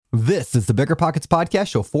This is the Bigger Pockets Podcast,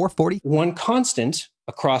 show 440. One constant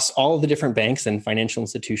across all of the different banks and financial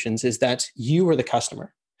institutions is that you are the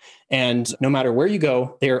customer. And no matter where you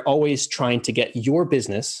go, they're always trying to get your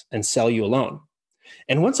business and sell you a loan.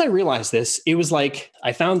 And once I realized this, it was like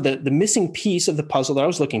I found the missing piece of the puzzle that I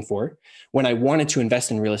was looking for when I wanted to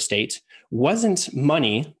invest in real estate wasn't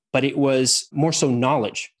money, but it was more so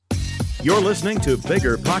knowledge. You're listening to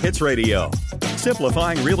Bigger Pockets Radio,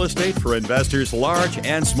 simplifying real estate for investors large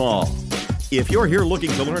and small. If you're here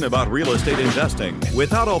looking to learn about real estate investing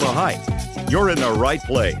without all the hype, you're in the right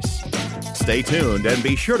place. Stay tuned and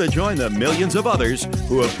be sure to join the millions of others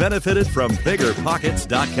who have benefited from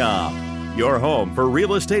BiggerPockets.com, your home for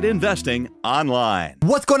real estate investing online.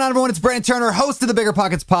 What's going on, everyone? It's Brandon Turner, host of the Bigger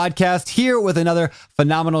Pockets Podcast, here with another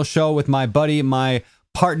phenomenal show with my buddy, my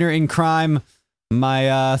partner in crime,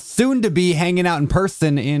 my soon-to-be hanging out in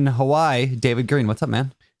person in Hawaii, David Green. What's up,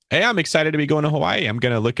 man? Hey, I'm excited to be going to Hawaii. I'm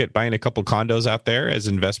going to look at buying a couple condos out there as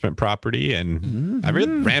investment property, and I'm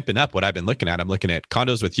really ramping up what I've been looking at. I'm looking at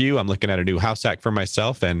condos with you. I'm looking at a new house hack for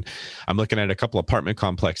myself, and I'm looking at a couple apartment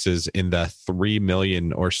complexes in the 3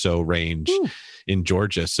 million or so range in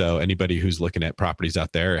Georgia. So anybody who's looking at properties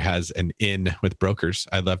out there has an in with brokers.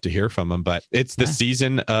 I'd love to hear from them, but it's the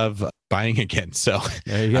season of buying again. So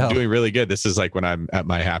I'm doing really good. This is like when I'm at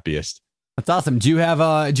my happiest. That's awesome. Do you have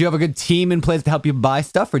a good team in place to help you buy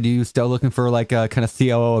stuff, or do you still looking for like a kind of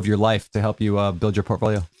COO of your life to help you build your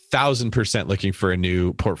portfolio? 1,000% looking for a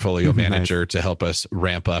new portfolio manager to help us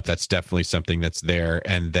ramp up. That's definitely something that's there.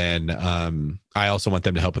 And then I also want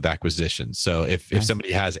them to help with acquisitions. So if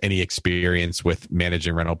somebody has any experience with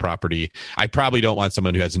managing rental property, I probably don't want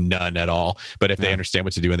someone who has none at all. But if they understand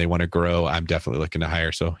what to do and they want to grow, I'm definitely looking to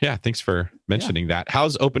hire. So yeah, thanks for mentioning that.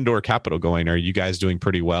 How's Open Door Capital going? Are you guys doing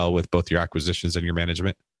pretty well with both your acquisitions and your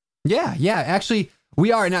management? Yeah. Actually,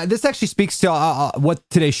 we are. Now, this actually speaks to what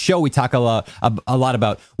today's show we talk a lot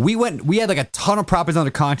about. We had like a ton of properties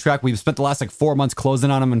under contract. We've spent the last 4 months closing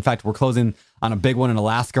on them. In fact, we're closing on a big one in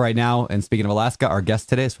Alaska right now. And speaking of Alaska, our guest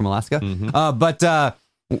today is from Alaska.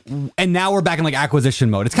 And now we're back in acquisition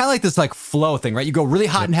mode. It's kind of like this flow thing, right? You go really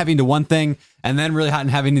hot and heavy into one thing, and then really hot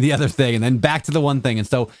and heavy into the other thing, and then back to the one thing. And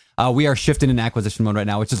so we are shifting in acquisition mode right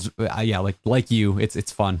now, which is like you,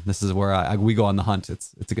 it's fun. This is where we go on the hunt.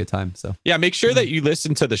 It's a good time. So yeah, make sure that you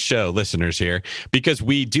listen to the show, listeners here, because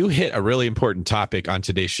we do hit a really important topic on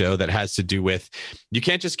today's show that has to do with you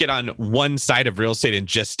can't just get on one side of real estate and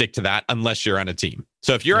just stick to that unless you're on a team.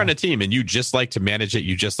 So if you're on a team and you just like to manage it,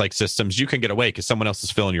 you just like systems, you can get away because someone else is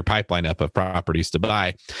filling your pipeline up of properties to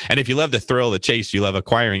buy. And if you love the thrill of the chase, you love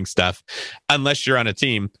acquiring stuff, unless you're on a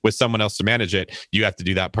team with someone else to manage it, you have to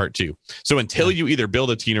do that part too. So until you either build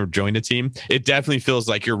a team or join a team, it definitely feels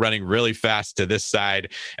like you're running really fast to this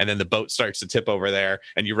side and then the boat starts to tip over there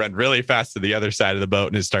and you run really fast to the other side of the boat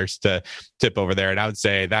and it starts to tip over there. And I would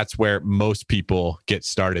say that's where most people get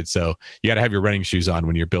started. So you got to have your running shoes on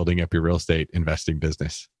when you're building up your real estate investing business.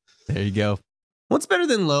 There you go. What's better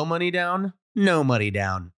than low money down? No money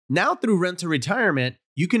down. Now through Rent to Retirement,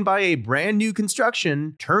 you can buy a brand new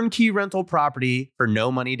construction turnkey rental property for no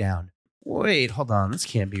money down. Wait, hold on. This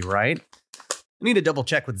can't be right. I need to double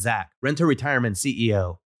check with Zach, Rent to Retirement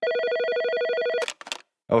CEO.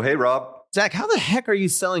 Oh, hey, Rob. Zach, how the heck are you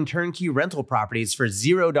selling turnkey rental properties for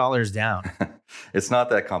 $0 down? It's not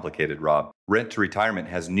that complicated, Rob. Rent to Retirement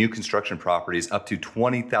has new construction properties up to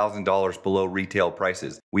 $20,000 below retail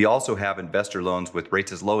prices. We also have investor loans with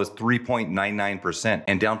rates as low as 3.99%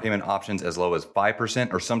 and down payment options as low as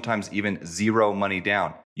 5% or sometimes even zero money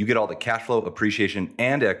down. You get all the cash flow, appreciation,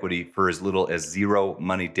 and equity for as little as zero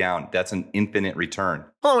money down. That's an infinite return.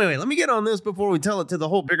 Oh, wait. Let me get on this before we tell it to the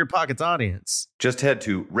whole Bigger Pockets audience. Just head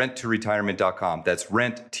to renttoretirement.com. That's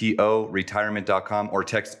renttoretirement.com or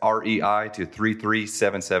text REI to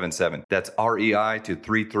 33777. That's REI to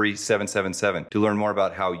 33777 to learn more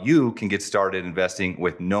about how you can get started investing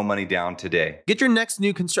with no money down today. Get your next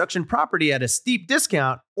new construction property at a steep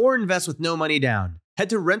discount or invest with no money down. Head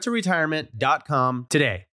to renttoretirement.com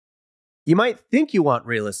today. You might think you want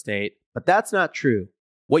real estate, but that's not true.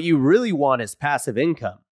 What you really want is passive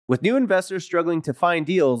income. With new investors struggling to find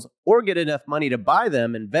deals or get enough money to buy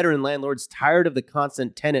them and veteran landlords tired of the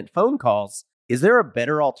constant tenant phone calls, is there a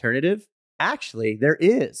better alternative? Actually, there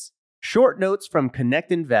is. Short notes from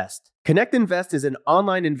Connect Invest. Connect Invest is an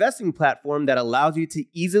online investing platform that allows you to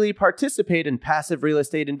easily participate in passive real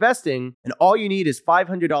estate investing, and all you need is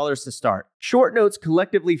 $500 to start. Short Notes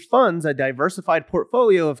collectively funds a diversified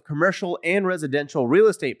portfolio of commercial and residential real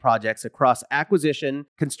estate projects across acquisition,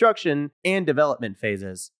 construction, and development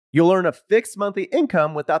phases. You'll earn a fixed monthly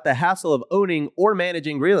income without the hassle of owning or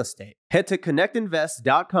managing real estate. Head to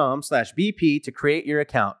connectinvest.com/BP to create your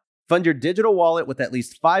account. Fund your digital wallet with at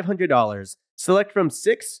least $500. Select from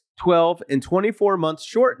 6, 12, and 24-month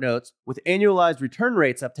short notes with annualized return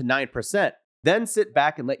rates up to 9%. Then sit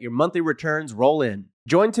back and let your monthly returns roll in.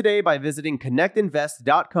 Join today by visiting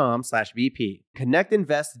connectinvest.com/VP.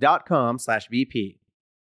 Connectinvest.com/VP.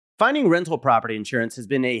 Finding rental property insurance has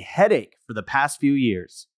been a headache for the past few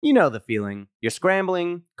years. You know the feeling. You're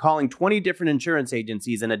scrambling, calling 20 different insurance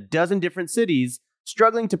agencies in a dozen different cities,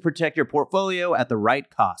 struggling to protect your portfolio at the right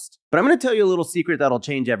cost. But I'm going to tell you a little secret that'll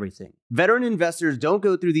change everything. Veteran investors don't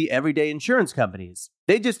go through the everyday insurance companies.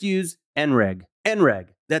 They just use NREG. NREG,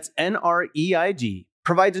 that's NREIG,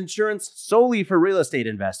 provides insurance solely for real estate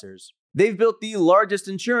investors. They've built the largest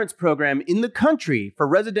insurance program in the country for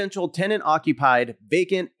residential tenant-occupied,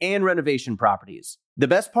 vacant, and renovation properties. The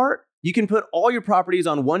best part? You can put all your properties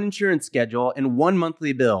on one insurance schedule and one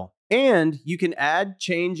monthly bill. And you can add,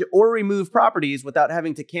 change, or remove properties without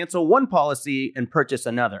having to cancel one policy and purchase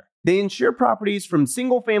another. They insure properties from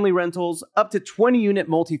single-family rentals up to 20-unit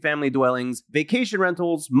multifamily dwellings, vacation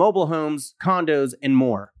rentals, mobile homes, condos, and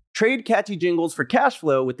more. Trade catchy jingles for cash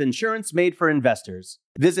flow with insurance made for investors.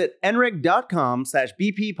 Visit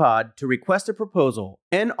nreg.com/bppod to request a proposal.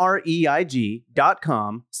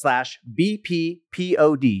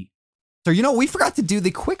 nreig.com/bppod. So, we forgot to do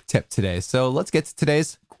the quick tip today. So let's get to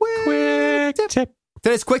today's quick tip.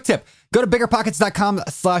 Today's quick tip. Go to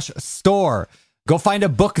biggerpockets.com/store. Go find a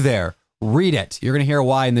book there. Read it. You're going to hear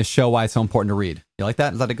why in this show, why it's so important to read. You like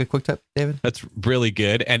that? Is that a good quick tip, David? That's really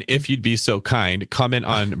good. And if you'd be so kind, comment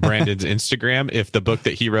on Brandon's Instagram if the book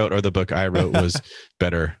that he wrote or the book I wrote was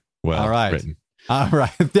better written. All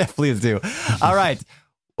right. Definitely do. All right.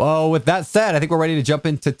 Well, with that said, I think we're ready to jump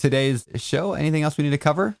into today's show. Anything else we need to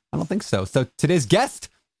cover? I don't think so. So today's guest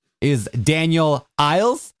is Daniel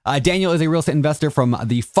Iles. Daniel is a real estate investor from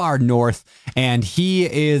the far north, and he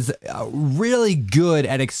is really good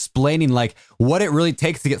at explaining what it really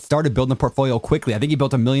takes to get started building a portfolio quickly. I think he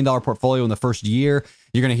built $1 million portfolio in the first year.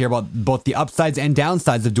 You're going to hear about both the upsides and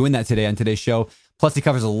downsides of doing that today on today's show. Plus, he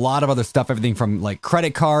covers a lot of other stuff, everything from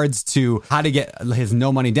credit cards to how to get his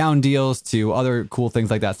no money down deals to other cool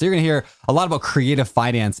things like that. So you're going to hear a lot about creative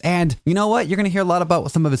finance. And you know what? You're going to hear a lot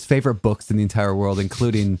about some of his favorite books in the entire world,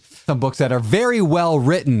 including some books that are very well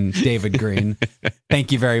written, David Green.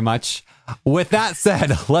 Thank you very much. With that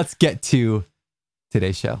said, let's get to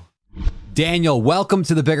today's show. Daniel, welcome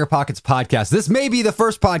to the Bigger Pockets podcast. This may be the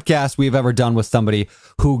first podcast we've ever done with somebody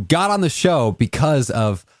who got on the show because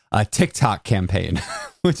of a TikTok campaign,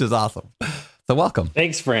 which is awesome. So welcome.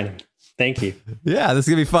 Thanks, Brandon. Thank you. Yeah, this is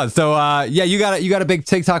gonna be fun. So you got a big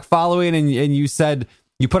TikTok following, and you said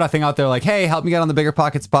you put a thing out there like, hey, help me get on the Bigger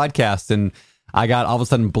Pockets podcast. And I got all of a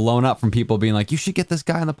sudden blown up from people being like, you should get this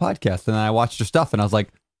guy on the podcast. And then I watched your stuff and I was like,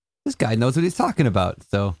 this guy knows what he's talking about.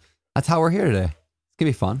 So that's how we're here today. It's gonna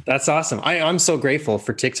be fun. That's awesome. I'm so grateful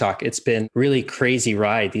for TikTok. It's been really crazy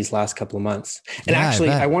ride these last couple of months. And actually,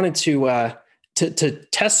 I wanted to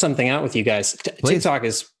test something out with you guys. TikTok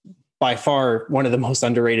is by far one of the most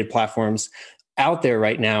underrated platforms out there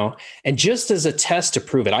right now. And just as a test to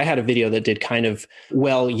prove it, I had a video that did kind of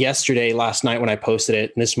well yesterday, last night when I posted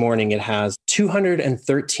it. And this morning it has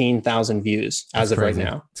 213,000 views as of right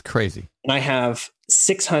now. It's crazy. And I have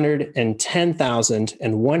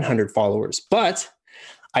 610,100 followers. But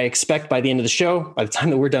I expect by the end of the show, by the time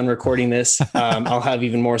that we're done recording this, I'll have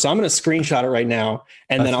even more. So I'm going to screenshot it right now,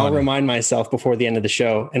 and then I'll remind myself before the end of the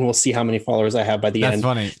show, and we'll see how many followers I have by the end. That's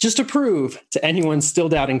funny. Just to prove to anyone still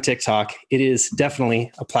doubting TikTok, it is definitely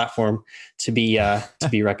a platform to be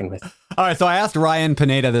reckoned with. All right. So I asked Ryan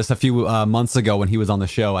Pineda this a few months ago when he was on the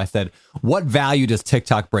show. I said, what value does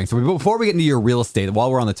TikTok bring? So before we get into your real estate, while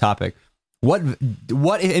we're on the topic, what,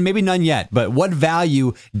 and maybe none yet, but what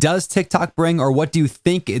value does TikTok bring, or what do you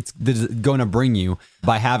think it's going to bring you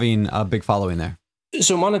by having a big following there?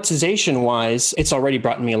 So monetization wise, it's already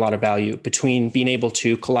brought me a lot of value between being able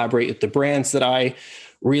to collaborate with the brands that I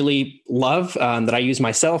really love, that I use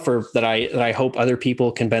myself, or that I hope other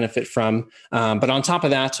people can benefit from. But on top of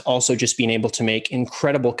that, also just being able to make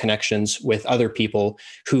incredible connections with other people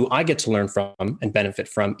who I get to learn from and benefit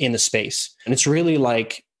from in the space. And it's really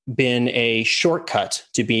been a shortcut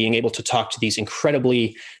to being able to talk to these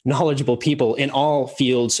incredibly knowledgeable people in all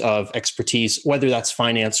fields of expertise, whether that's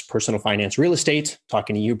finance, personal finance, real estate,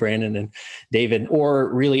 talking to you, Brandon and David,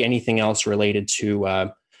 or really anything else related to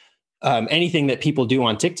anything that people do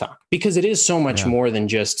on TikTok, because it is so much more than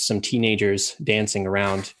just some teenagers dancing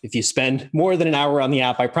around. If you spend more than an hour on the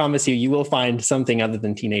app, I promise you will find something other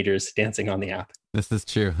than teenagers dancing on the app. This is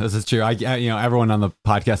true. I everyone on the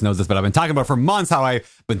podcast knows this, but I've been talking about for months how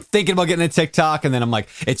I've been thinking about getting a TikTok, and then I'm like,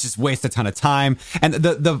 it's just waste a ton of time. And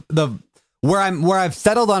the where I've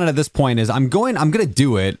settled on it at this point is I'm going to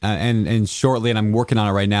do it and shortly, and I'm working on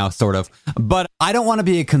it right now, sort of. But I don't want to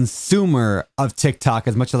be a consumer of TikTok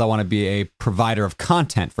as much as I want to be a provider of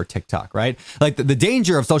content for TikTok, right? Like the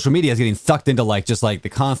danger of social media is getting sucked into like just like the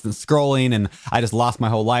constant scrolling, and I just lost my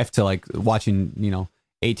whole life to like watching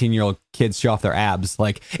 18-year-old kids show off their abs.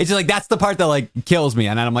 Like it's just like that's the part that like kills me,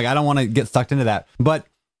 and I'm like I don't want to get sucked into that. But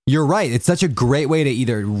you're right, it's such a great way to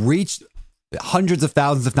either reach hundreds of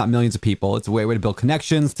thousands, if not millions of people. It's a way to build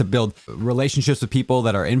connections, to build relationships with people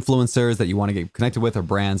that are influencers that you want to get connected with, or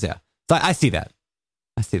brands. Yeah. So I see that.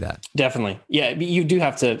 Definitely. Yeah. You do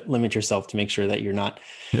have to limit yourself to make sure that you're not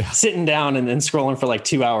sitting down and then scrolling for like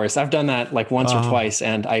 2 hours. I've done that like once or twice,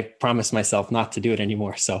 and I promised myself not to do it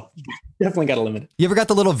anymore. So definitely got to limit it. You ever got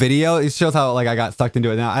the little video? It shows how like I got sucked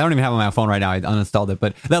into it. Now I don't even have it on my phone right now. I uninstalled it,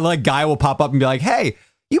 but that like guy will pop up and be like, "Hey,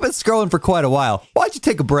 you've been scrolling for quite a while. Why'd you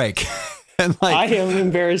take a break?" And like, I am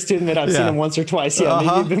embarrassed to admit I've seen him once or twice. Yeah,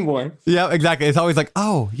 maybe a bit more. Yeah, exactly. It's always like,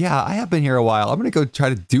 oh yeah, I have been here a while. I'm gonna go try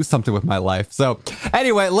to do something with my life. So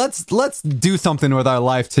anyway, let's do something with our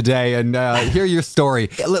life today and hear your story.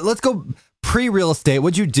 Let's go pre-real estate.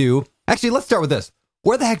 What'd you do? Actually, let's start with this.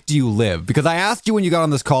 Where the heck do you live? Because I asked you when you got on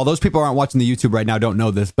this call. Those people who aren't watching the YouTube right now don't know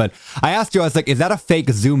this, but I asked you, I was like, is that a fake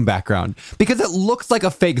Zoom background? Because it looks like a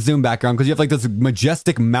fake Zoom background because you have like this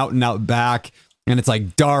majestic mountain out back and it's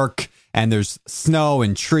like dark and there's snow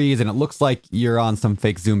and trees and it looks like you're on some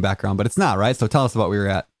fake Zoom background, but it's not, right? So tell us about where you're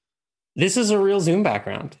at. This is a real Zoom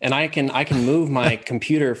background, and I can move my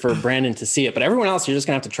computer for Brandon to see it, but everyone else, you're just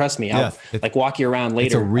gonna have to trust me. I'll like walk you around later.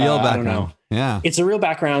 It's a real background. I don't know. Yeah. It's a real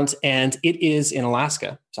background, and it is in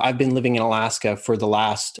Alaska. So I've been living in Alaska for the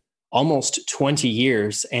last almost 20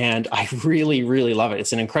 years, and I really, really love it.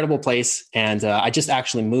 It's an incredible place. And I just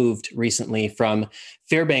actually moved recently from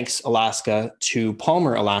Fairbanks, Alaska to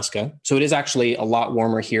Palmer, Alaska. So it is actually a lot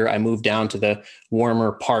warmer here. I moved down to the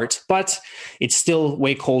warmer part, but it's still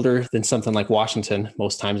way colder than something like Washington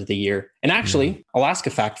most times of the year. And actually, Alaska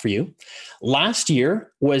fact for you, last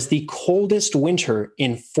year was the coldest winter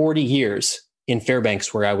in 40 years in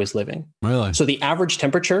Fairbanks, where I was living. Really? So the average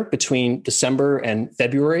temperature between December and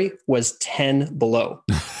February was 10 below.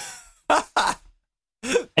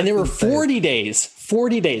 And there were 40 days.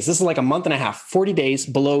 This is like a month and a half, 40 days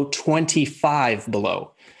below 25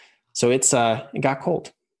 below. So it got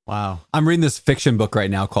cold. Wow. I'm reading this fiction book right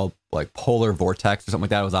now called like Polar Vortex or something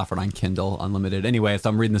like that. It was offered on Kindle Unlimited. Anyway, so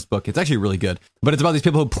I'm reading this book. It's actually really good, but it's about these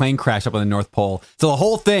people who plane crash up on the North Pole. So the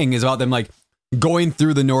whole thing is about them like going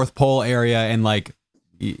through the North Pole area and like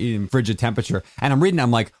in frigid temperature. And I'm reading,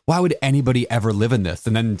 I'm like, why would anybody ever live in this?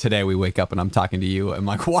 And then today we wake up and I'm talking to you. I'm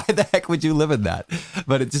like, why the heck would you live in that?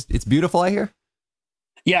 But it's beautiful, I hear.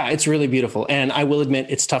 Yeah, it's really beautiful. And I will admit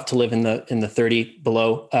it's tough to live in the 30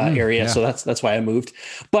 below area. Yeah. So that's why I moved.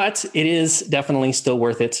 But it is definitely still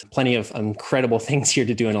worth it. Plenty of incredible things here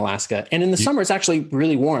to do in Alaska. And in the summer, it's actually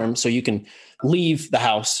really warm. So you can leave the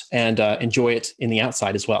house and enjoy it in the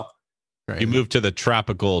outside as well. You moved to the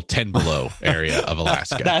tropical 10 below area of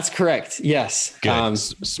Alaska. That's correct. Yes. Good.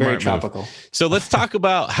 Very tropical. So let's talk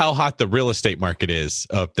about how hot the real estate market is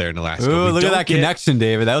up there in Alaska. Ooh, look at that connection,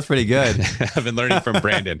 David. That was pretty good. I've been learning from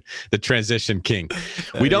Brandon, the transition king.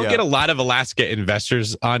 We don't get a lot of Alaska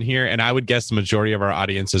investors on here, and I would guess the majority of our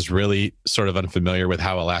audience is really sort of unfamiliar with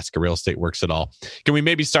how Alaska real estate works at all. Can we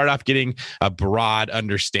maybe start off getting a broad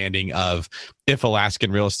understanding of if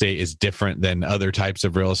Alaskan real estate is different than other types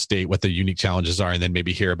of real estate, what the unique challenges are, and then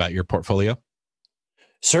maybe hear about your portfolio?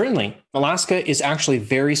 Certainly. Alaska is actually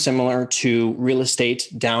very similar to real estate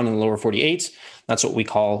down in the lower 48. That's what we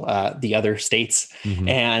call the other states. Mm-hmm.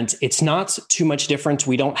 And it's not too much different.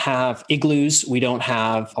 We don't have igloos. We don't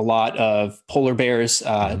have a lot of polar bears,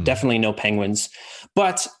 definitely no penguins.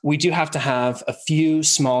 But we do have to have a few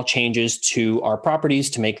small changes to our properties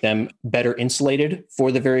to make them better insulated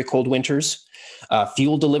for the very cold winters.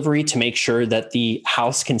 Fuel delivery to make sure that the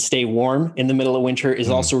house can stay warm in the middle of winter is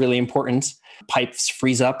also really important. Pipes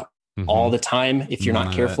freeze up all the time if you're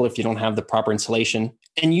not careful, if you don't have the proper insulation.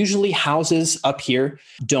 And usually houses up here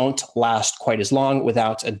don't last quite as long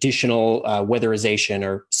without additional weatherization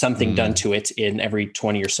or something done to it in every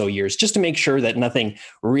 20 or so years, just to make sure that nothing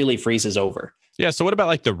really freezes over. Yeah. So what about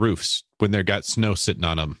like the roofs when they've got snow sitting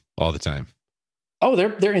on them all the time? Oh,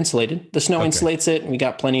 they're insulated. The snow insulates it. And we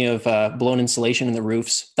got plenty of blown insulation in the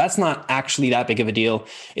roofs. That's not actually that big of a deal.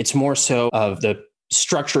 It's more so of the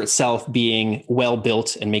structure itself being well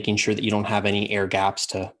built and making sure that you don't have any air gaps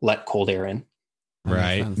to let cold air in.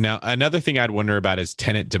 Right. Now, another thing I'd wonder about is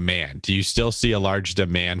tenant demand. Do you still see a large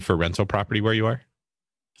demand for rental property where you are?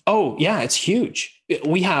 Oh yeah, it's huge.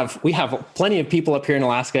 We have plenty of people up here in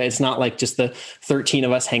Alaska. It's not like just the 13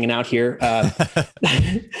 of us hanging out here.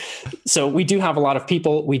 So we do have a lot of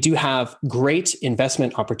people. We do have great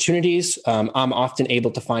investment opportunities. I'm often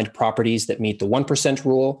able to find properties that meet the 1%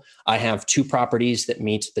 rule. I have 2 properties that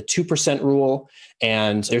meet the 2% rule.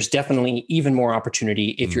 And there's definitely even more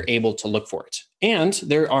opportunity if you're able to look for it. And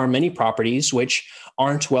there are many properties which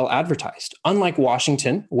aren't well advertised. Unlike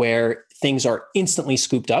Washington, where things are instantly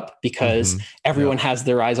scooped up because everyone has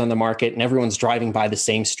their eyes on the market and everyone's driving by the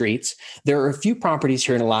same streets. There are a few properties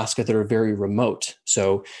here in Alaska that are very remote.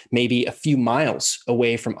 So maybe a few miles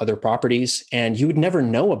away from other properties, and you would never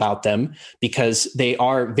know about them because they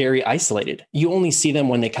are very isolated. You only see them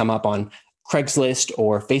when they come up on Craigslist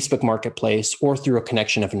or Facebook Marketplace or through a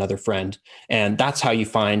connection of another friend. And that's how you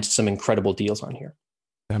find some incredible deals on here.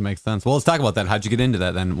 That makes sense. Well, let's talk about that. How'd you get into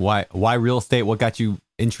that then? Why real estate? What got you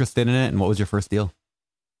interested in it? And what was your first deal?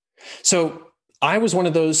 So I was one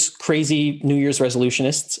of those crazy New Year's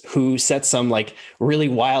resolutionists who set some like really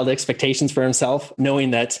wild expectations for himself,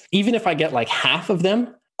 knowing that even if I get like half of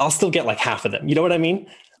them, I'll still get like half of them. You know what I mean?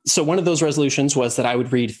 So one of those resolutions was that I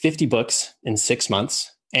would read 50 books in 6 months.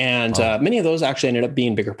 And many of those actually ended up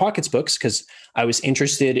being Bigger Pockets books because I was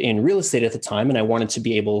interested in real estate at the time and I wanted to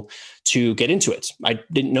be able to get into it. I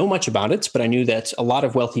didn't know much about it, but I knew that a lot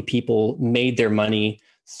of wealthy people made their money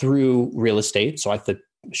through real estate. So I thought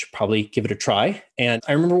I should probably give it a try. And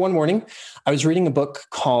I remember one morning I was reading a book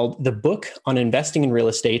called The Book on Investing in Real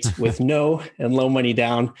Estate with No and Low Money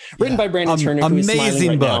Down, written by Brandon Turner, who is smiling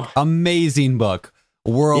right now. Amazing book.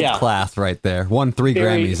 World class right there. Won 3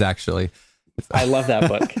 Grammys, actually. I love that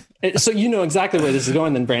book. So you know exactly where this is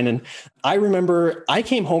going then, Brandon. I remember I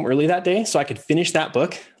came home early that day so I could finish that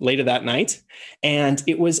book later that night. And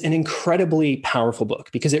it was an incredibly powerful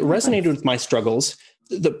book because it resonated with my struggles.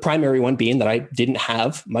 The primary one being that I didn't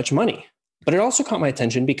have much money. But it also caught my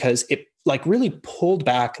attention because it like really pulled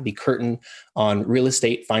back the curtain on real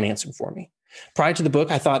estate financing for me. Prior to the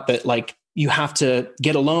book, I thought that like you have to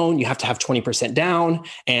get a loan, you have to have 20% down.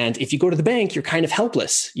 And if you go to the bank, you're kind of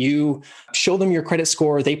helpless. You show them your credit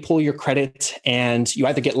score, they pull your credit, and you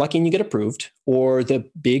either get lucky and you get approved, or the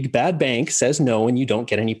big bad bank says no and you don't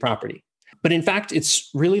get any property. But in fact, it's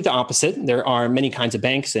really the opposite. There are many kinds of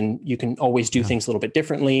banks and you can always do things a little bit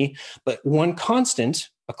differently. But one constant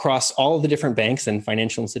across all of the different banks and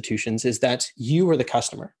financial institutions is that you are the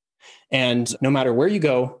customer. And no matter where you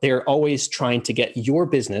go, they're always trying to get your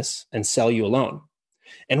business and sell you a loan.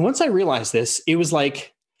 And once I realized this, it was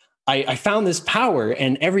like I found this power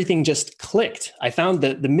and everything just clicked. I found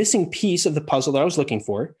the missing piece of the puzzle that I was looking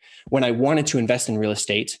for when I wanted to invest in real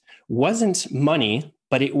estate wasn't money,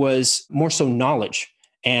 but it was more so knowledge.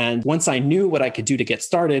 And once I knew what I could do to get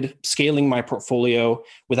started, scaling my portfolio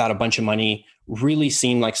without a bunch of money really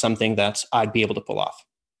seemed like something that I'd be able to pull off.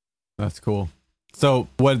 That's cool. So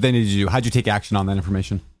what then did you do? How'd you take action on that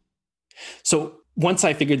information? So once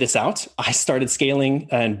I figured this out, I started scaling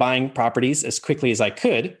and buying properties as quickly as I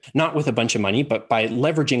could, not with a bunch of money, but by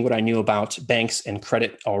leveraging what I knew about banks and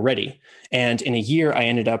credit already. And in a year, I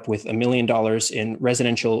ended up with $1 million in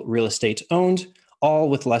residential real estate owned, all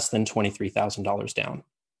with less than $23,000 down.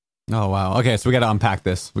 Oh, wow. Okay. So we got to unpack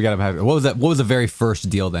this. We got to have, what was that? What was the very first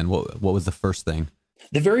deal then? What was the first thing?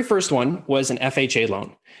 The very first one was an FHA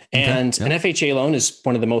loan. And an FHA loan is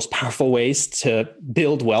one of the most powerful ways to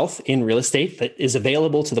build wealth in real estate that is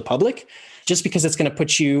available to the public, just because it's going to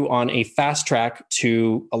put you on a fast track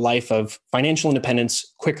to a life of financial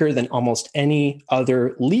independence quicker than almost any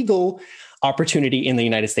other legal opportunity in the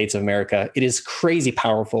United States of America. It is crazy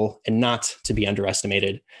powerful and not to be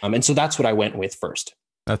underestimated. And so that's what I went with first.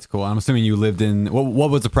 That's cool. I'm assuming you lived in, what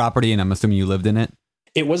was the property? And I'm assuming you lived in it?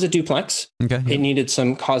 It was a duplex. Okay. It needed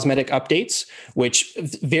some cosmetic updates, which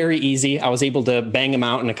very easy. I was able to bang them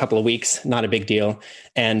out in a couple of weeks. Not a big deal.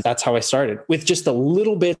 And that's how I started. With just a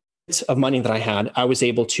little bit of money that I had, I was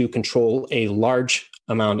able to control a large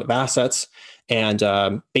amount of assets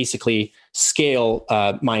and basically scale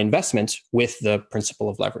my investment with the principle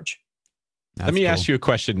of leverage. Let me ask you a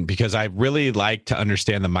question, because I really like to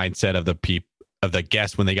understand the mindset of the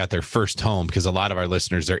guests when they got their first home, because a lot of our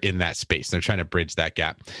listeners are in that space. They're trying to bridge that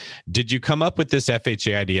gap. Did you come up with this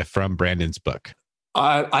FHA idea from Brandon's book?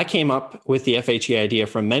 I came up with the FHA idea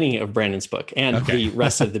from many of Brandon's book and the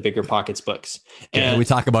rest of the Bigger Pockets books. And we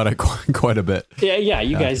talk about it quite a bit. Yeah,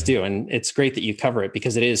 you guys do. And it's great that you cover it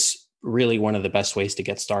because it is really one of the best ways to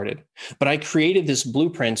get started. But I created this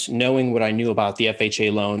blueprint knowing what I knew about the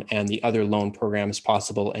FHA loan and the other loan programs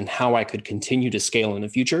possible and how I could continue to scale in the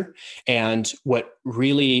future. And what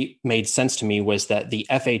really made sense to me was that the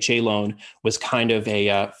FHA loan was kind of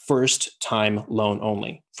a first time loan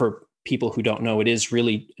only. For people who don't know, it is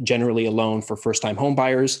really generally a loan for first-time home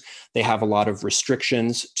buyers. They have a lot of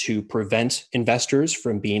restrictions to prevent investors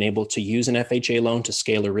from being able to use an FHA loan to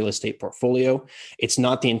scale a real estate portfolio. It's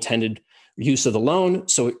not the intended use of the loan,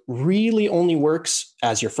 so it really only works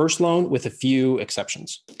as your first loan with a few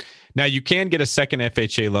exceptions. Now, you can get a second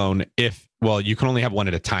FHA loan you can only have one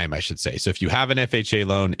at a time, I should say. So if you have an FHA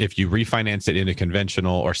loan, if you refinance it into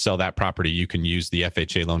conventional or sell that property, you can use the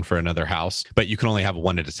FHA loan for another house, but you can only have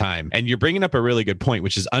one at a time. And you're bringing up a really good point,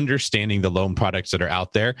 which is understanding the loan products that are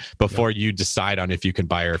out there before you decide on if you can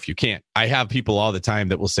buy or if you can't. I have people all the time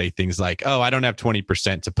that will say things like, oh, I don't have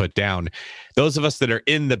 20% to put down. Those of us that are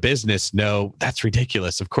in the business know that's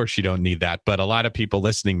ridiculous. Of course, you don't need that. But a lot of people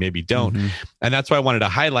listening maybe don't. Mm-hmm. And that's why I wanted to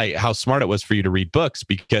highlight how smart it was for you to read books,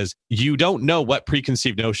 because you don't know what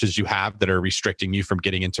preconceived notions you have that are restricting you from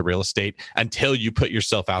getting into real estate until you put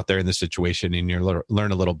yourself out there in the situation and you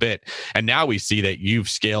learn a little bit. And now we see that you've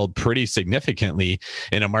scaled pretty significantly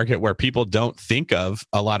in a market where people don't think of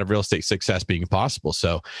a lot of real estate success being possible.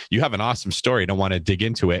 So you have an awesome story and I want to dig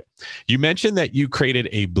into it. You mentioned that you created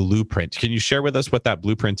a blueprint. Can you share with us what that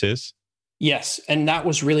blueprint is? Yes. And that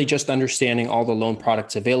was really just understanding all the loan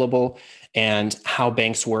products available and how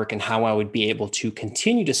banks work and how I would be able to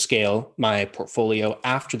continue to scale my portfolio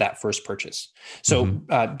after that first purchase. So,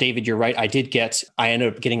 David, you're right. I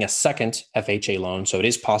ended up getting a second FHA loan. So it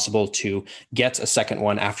is possible to get a second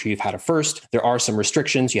one after you've had a first. There are some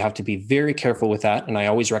restrictions. You have to be very careful with that. And I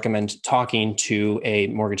always recommend talking to a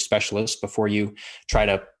mortgage specialist before you try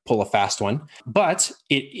to pull a fast one. But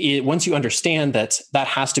once you understand that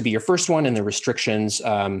has to be your first one and the restrictions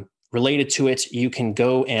related to it, you can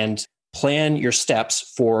go and plan your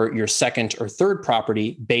steps for your second or third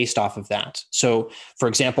property based off of that. So, for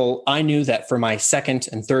example, I knew that for my second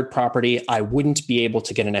and third property, I wouldn't be able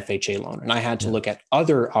to get an FHA loan. And I had to look at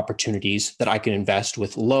other opportunities that I could invest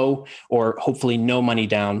with low or hopefully no money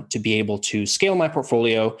down to be able to scale my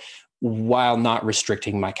portfolio while not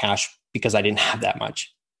restricting my cash because I didn't have that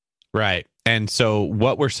much. Right. And so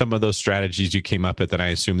what were some of those strategies you came up with that I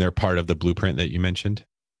assume they're part of the blueprint that you mentioned?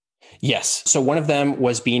 Yes. So one of them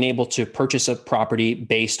was being able to purchase a property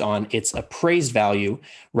based on its appraised value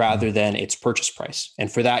rather than its purchase price.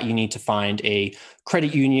 And for that, you need to find a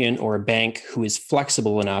credit union or a bank who is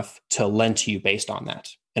flexible enough to lend to you based on that.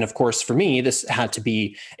 And of course, for me, this had to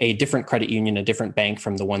be a different credit union, a different bank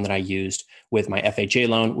from the one that I used with my FHA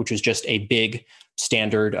loan, which was just a big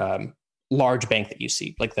standard large bank that you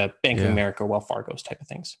see, like the Bank of America, Wells Fargo's type of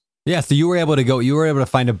things. Yeah. So you were able to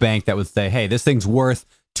find a bank that would say, hey, this thing's worth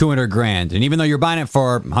 $200,000. And even though you're buying it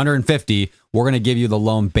for 150, we're going to give you the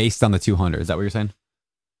loan based on the 200. Is that what you're saying?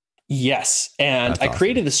 Yes. And I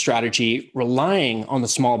created this strategy relying on the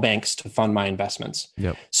small banks to fund my investments.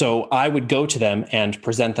 Yep. So I would go to them and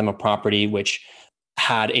present them a property which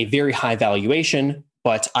had a very high valuation,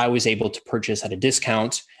 but I was able to purchase at a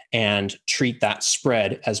discount and treat that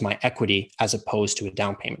spread as my equity as opposed to a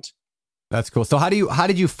down payment. That's cool. So how did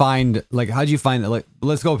you find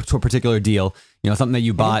let's go to a particular deal, something that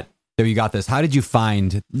you bought, that you got this. How did you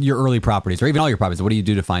find your early properties or even all your properties? What do you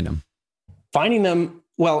do to find them? Finding them,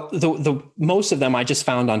 well, the most of them I just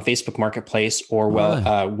found on Facebook Marketplace or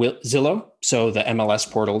Zillow. So the MLS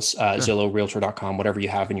portals, Zillow, Realtor.com, whatever you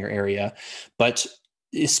have in your area. But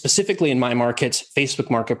specifically in my market, Facebook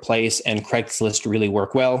Marketplace and Craigslist really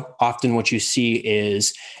work well. Often what you see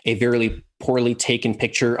is a very poorly taken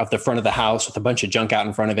picture of the front of the house with a bunch of junk out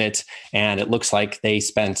in front of it. And it looks like they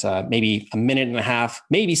spent maybe a minute and a half,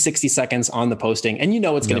 maybe 60 seconds on the posting. And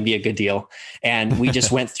it's going to be a good deal. And we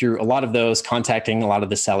just went through a lot of those, contacting a lot of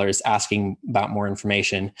the sellers, asking about more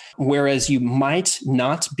information. Whereas you might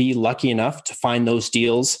not be lucky enough to find those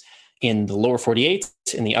deals in the lower 48,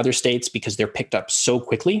 in the other states, because they're picked up so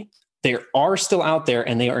quickly. They are still out there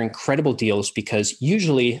and they are incredible deals because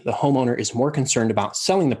usually the homeowner is more concerned about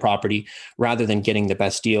selling the property rather than getting the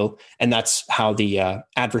best deal. And that's how the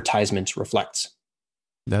advertisement reflects.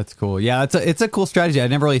 That's cool. Yeah, it's a cool strategy. We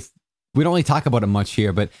don't really talk about it much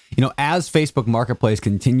here, but as Facebook Marketplace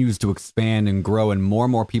continues to expand and grow and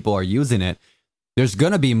more people are using it, there's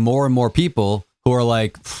going to be more and more people who are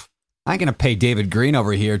like, I ain't going to pay David Green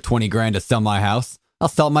over here $20,000 to sell my house. I'll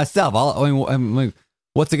sell it myself.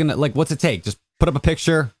 What's it take? Just put up a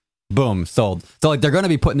picture, boom, sold. So they're going to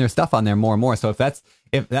be putting their stuff on there more and more. So that's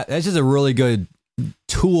just a really good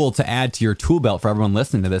tool to add to your tool belt for everyone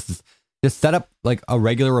listening to this. just set up like a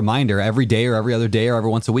regular reminder every day or every other day or every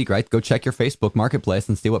once a week, right? Go check your Facebook marketplace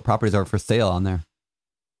and see what properties are for sale on there.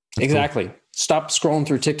 That's exactly. Cool. Stop scrolling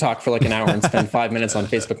through TikTok for like an hour and spend 5 minutes on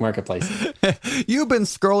Facebook Marketplace. You've been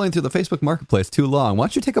scrolling through the Facebook Marketplace too long. Why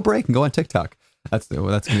don't you take a break and go on TikTok? That's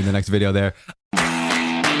going to be the next video there.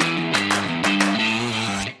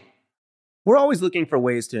 We're always looking for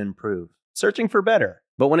ways to improve, searching for better.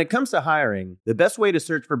 But when it comes to hiring, the best way to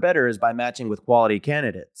search for better is by matching with quality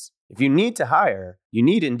candidates. If you need to hire, you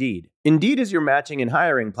need Indeed. Indeed is your matching and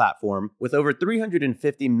hiring platform with over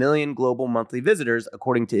 350 million global monthly visitors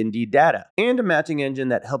according to Indeed data, and a matching engine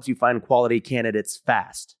that helps you find quality candidates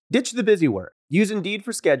fast. Ditch the busy work. Use Indeed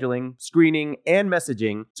for scheduling, screening, and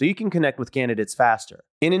messaging so you can connect with candidates faster.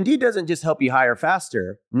 And Indeed doesn't just help you hire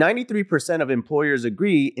faster. 93% of employers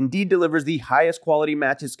agree Indeed delivers the highest quality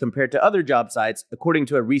matches compared to other job sites, according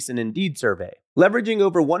to a recent Indeed survey. Leveraging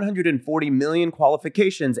over 140 million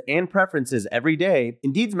qualifications and preferences every day,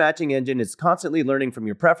 Indeed's matching engine is constantly learning from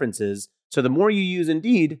your preferences, so the more you use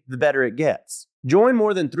Indeed, the better it gets. Join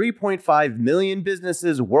more than 3.5 million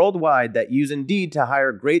businesses worldwide that use Indeed to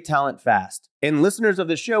hire great talent fast. And listeners of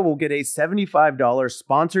the show will get a $75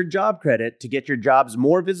 sponsored job credit to get your jobs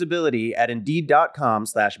more visibility at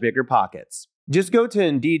Indeed.com/biggerpockets. Just go to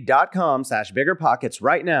Indeed.com/biggerpockets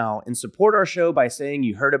right now and support our show by saying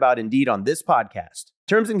you heard about Indeed on this podcast.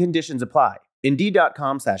 Terms and conditions apply.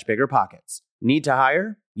 Indeed.com/biggerpockets. Need to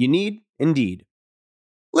hire? You need Indeed.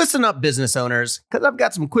 Listen up, business owners, because I've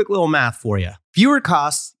got some quick little math for you. Fewer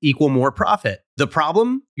costs equal more profit. The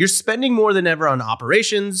problem? You're spending more than ever on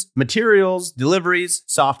operations, materials, deliveries,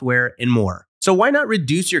 software, and more. So why not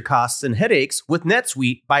reduce your costs and headaches with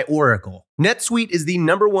NetSuite by Oracle? NetSuite is the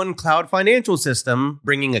 #1 cloud financial system,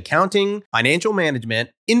 bringing accounting, financial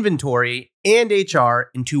management, inventory, and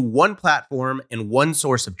HR into one platform and one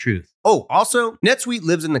source of truth. Oh, also, NetSuite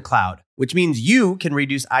lives in the cloud, which means you can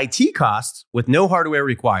reduce IT costs with no hardware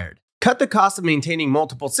required. Cut the cost of maintaining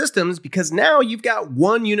multiple systems because now you've got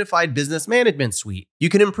one unified business management suite. You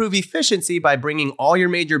can improve efficiency by bringing all your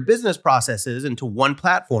major business processes into one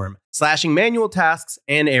platform, slashing manual tasks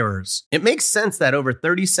and errors. It makes sense that over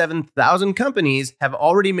 37,000 companies have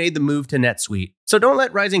already made the move to NetSuite. So don't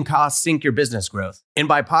let rising costs sink your business growth. And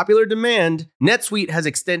by popular demand, NetSuite has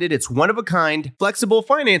extended its one-of-a-kind, flexible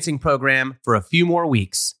financing program for a few more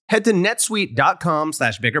weeks. Head to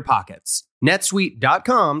netsuite.com/biggerpockets.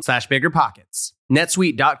 netsuite.com/biggerpockets.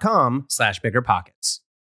 netsuite.com/biggerpockets.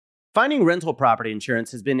 Finding rental property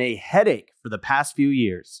insurance has been a headache for the past few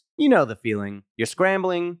years. You know the feeling. You're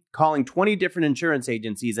scrambling, calling 20 different insurance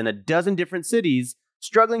agencies in a dozen different cities,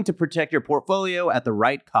 struggling to protect your portfolio at the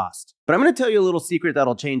right cost. But I'm going to tell you a little secret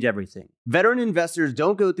that'll change everything. Veteran investors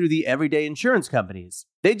don't go through the everyday insurance companies.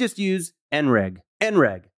 They just use NREG.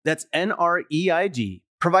 NREG, that's NREIG,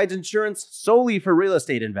 provides insurance solely for real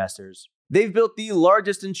estate investors. They've built the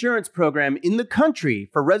largest insurance program in the country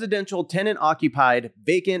for residential tenant-occupied,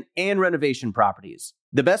 vacant, and renovation properties.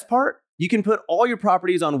 The best part? You can put all your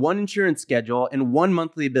properties on one insurance schedule and one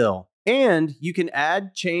monthly bill. And you can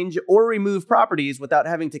add, change, or remove properties without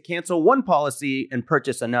having to cancel one policy and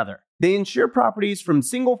purchase another. They insure properties from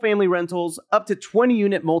single-family rentals up to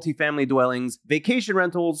 20-unit multifamily dwellings, vacation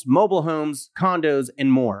rentals, mobile homes, condos, and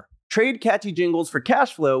more. Trade catchy jingles for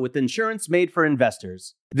cash flow with insurance made for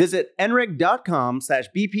investors. Visit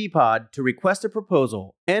nreg.com/bppod to request a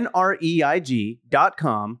proposal.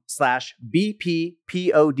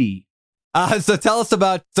 nreg.com/bppod. So tell us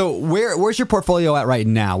about, where's your portfolio at right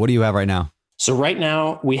now? What do you have right now? So right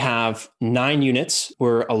now we have 9 units.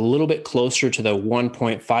 We're a little bit closer to the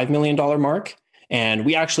 $1.5 million mark. And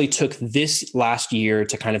we actually took this last year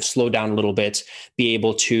to kind of slow down a little bit, be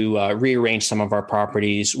able to rearrange some of our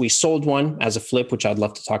properties. We sold one as a flip, which I'd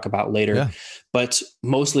love to talk about later. Yeah. But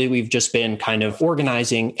mostly we've just been kind of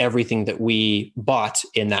organizing everything that we bought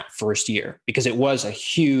in that first year, because it was a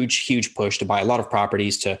huge, huge push to buy a lot of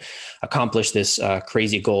properties to accomplish this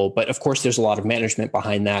crazy goal. But of course, there's a lot of management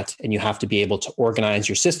behind that, and you have to be able to organize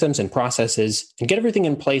your systems and processes and get everything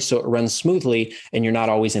in place so it runs smoothly and you're not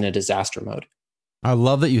always in a disaster mode. I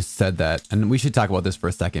love that you said that. And we should talk about this for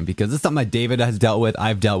a second, because this is something that David has dealt with,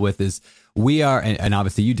 I've dealt with, is we are, and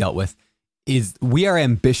obviously you dealt with, is we are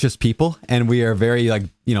ambitious people, and we are very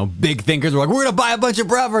big thinkers. We're like, we're going to buy a bunch of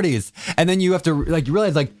properties. And then you have to you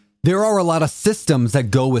realize there are a lot of systems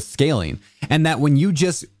that go with scaling, and that when you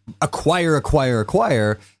just acquire,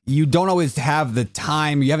 you don't always have the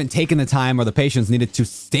time. You haven't taken the time or the patience needed to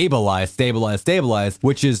stabilize,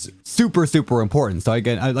 which is super, super important. So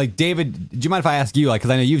again, David, do you mind if I ask you, because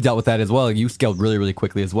I know you've dealt with that as well. You scaled really, really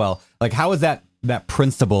quickly as well. How is that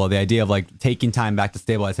principle, the idea of taking time back to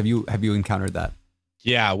stabilize? Have you encountered that?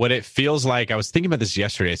 Yeah, what it feels like, I was thinking about this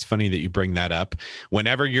yesterday. It's funny that you bring that up.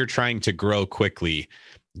 Whenever you're trying to grow quickly,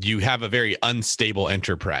 you have a very unstable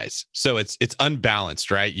enterprise. So it's unbalanced,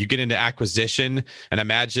 right? You get into acquisition and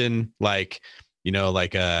imagine like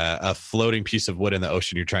a floating piece of wood in the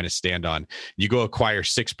ocean you're trying to stand on. You go acquire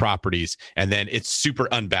 6 properties and then it's super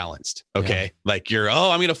unbalanced. Okay. Yeah. Like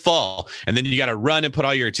I'm going to fall. And then you got to run and put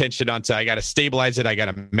all your attention onto, I got to stabilize it. I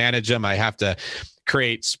got to manage them. I have to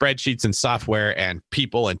create spreadsheets and software and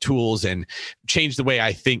people and tools and change the way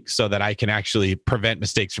I think so that I can actually prevent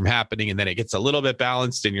mistakes from happening. And then it gets a little bit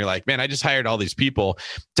balanced and you're like, man, I just hired all these people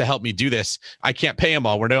to help me do this. I can't pay them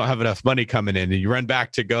all. We don't have enough money coming in. And you run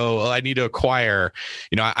back to go, I need to acquire,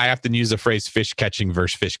 I have to use the phrase fish catching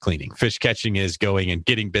versus fish cleaning. Fish catching is going and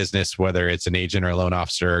getting business, whether it's an agent or a loan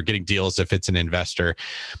officer, or getting deals if it's an investor.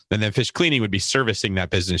 And then fish cleaning would be servicing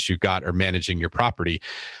that business you've got or managing your property.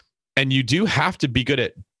 And you do have to be good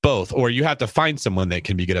at both, or you have to find someone that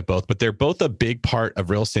can be good at both, but they're both a big part of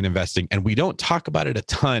real estate investing. And we don't talk about it a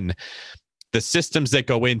ton, the systems that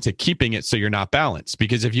go into keeping it so you're not balanced.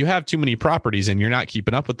 Because if you have too many properties and you're not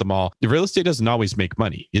keeping up with them all, the real estate doesn't always make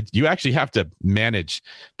money. You actually have to manage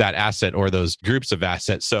that asset or those groups of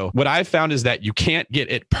assets. So what I've found is that you can't get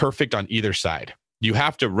it perfect on either side. You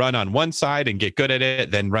have to run on one side and get good at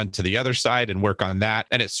it, then run to the other side and work on that.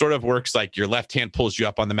 And it sort of works like your left hand pulls you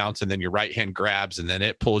up on the mountain, then your right hand grabs, and then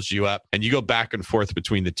it pulls you up, and you go back and forth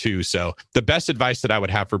between the two. So the best advice that I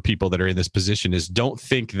would have for people that are in this position is don't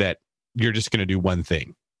think that you're just going to do one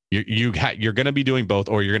thing. You're going to be doing both,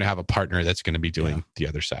 or you're going to have a partner that's going to be doing the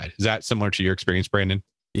other side. Is that similar to your experience, Brandon?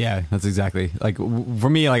 Yeah, that's exactly like for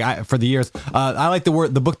me. Like for the years, I like the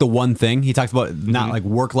book, The One Thing. He talks about not like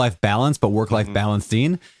work-life balance, but work-life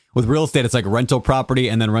balancing. With real estate, it's like rental property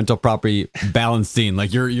and then rental property balancing.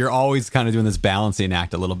 Like you're always kind of doing this balancing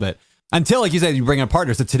act a little bit until, like you said, you bring in a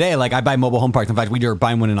partner. So today, like I buy mobile home parks. In fact, we are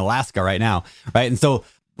buying one in Alaska right now, right? And so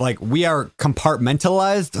like we are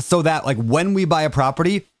compartmentalized so that like when we buy a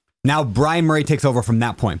property, now Brian Murray takes over from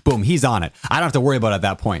that point. Boom, he's on it. I don't have to worry about it at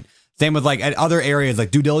that point. Same with like at other areas like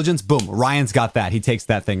due diligence, boom, Ryan's got that. He takes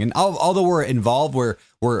that thing. And although we're involved, we're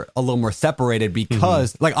a little more separated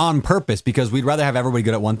because like on purpose, because we'd rather have everybody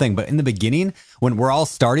good at one thing. But in the beginning, when we're all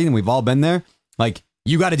starting and we've all been there, like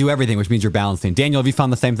you got to do everything, which means you're balancing. Daniel, have you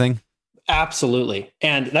found the same thing? Absolutely.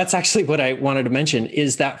 And that's actually what I wanted to mention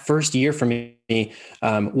is that first year for me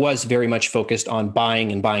was very much focused on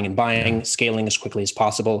buying, scaling as quickly as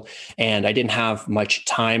possible. And I didn't have much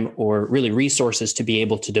time or really resources to be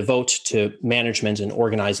able to devote to management and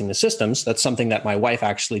organizing the systems. That's something that my wife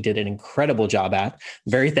actually did an incredible job at.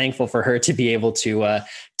 Very thankful for her to be able to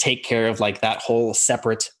take care of like that whole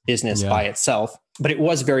separate business by itself. But it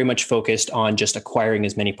was very much focused on just acquiring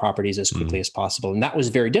as many properties as quickly as possible. And that was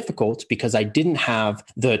very difficult because I didn't have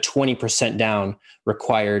the 20% down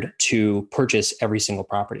required to purchase every single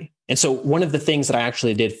property. And so one of the things that I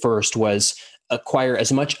actually did first was acquire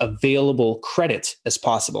as much available credit as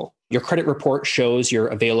possible. Your credit report shows your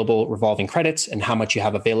available revolving credits and how much you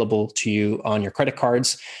have available to you on your credit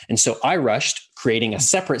cards. And so I rushed creating a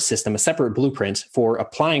separate system, a separate blueprint for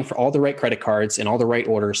applying for all the right credit cards in all the right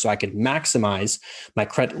orders so I could maximize my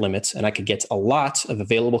credit limits and I could get a lot of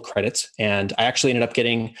available credit. And I actually ended up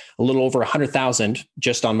getting a little over 100,000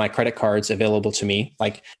 just on my credit cards available to me.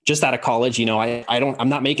 Like just out of college, I'm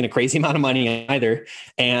not making a crazy amount of money either.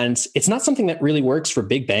 And it's not something that really works for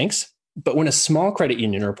big banks. But when a small credit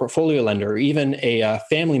union or a portfolio lender or even a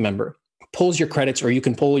family member pulls your credits, or you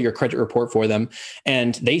can pull your credit report for them,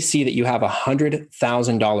 and they see that you have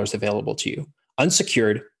 $100,000 available to you,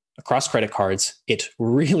 unsecured across credit cards, it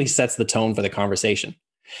really sets the tone for the conversation.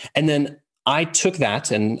 And then I took that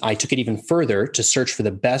and I took it even further to search for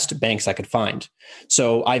the best banks I could find.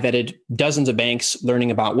 So I vetted dozens of banks, learning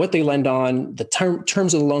about what they lend on, the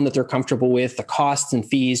terms of the loan that they're comfortable with, the costs and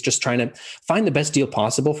fees, just trying to find the best deal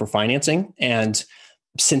possible for financing. And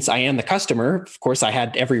since I am the customer, of course, I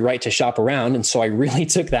had every right to shop around. And so I really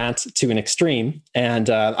took that to an extreme. And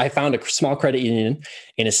I found a small credit union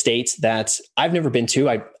in a state that I've never been to.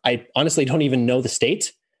 I honestly don't even know the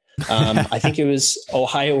state. I think it was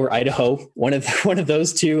Ohio or Idaho, one of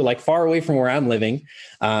those two, like far away from where I'm living.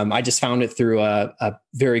 I just found it through a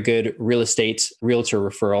very good real estate realtor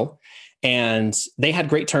referral. And they had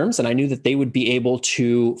great terms, and I knew that they would be able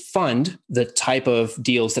to fund the type of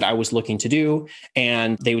deals that I was looking to do,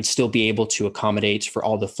 and they would still be able to accommodate for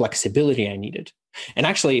all the flexibility I needed. And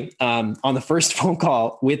actually, on the first phone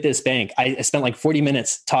call with this bank, I spent like 40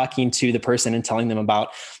 minutes talking to the person and telling them about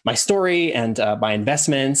my story and my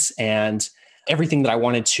investments and everything that I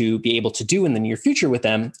wanted to be able to do in the near future with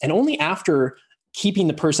them. And only after keeping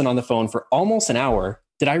the person on the phone for almost an hour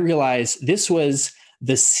did I realize this was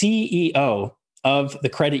the CEO of the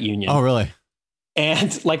credit union. Oh, really?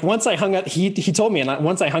 And like once I hung up, he told me, and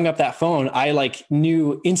once I hung up that phone, I like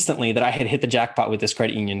knew instantly that I had hit the jackpot with this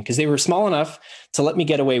credit union, because they were small enough to let me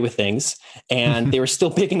get away with things, and they were still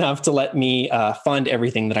big enough to let me fund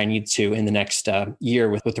everything that I need to in the next year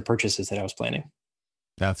with the purchases that I was planning.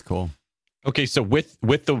 That's cool. Okay, so with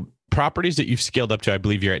the properties that you've scaled up to, I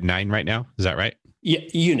believe you're at 9 right now. Is that right? Yeah,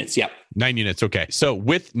 units. Yeah. 9 units. Okay. So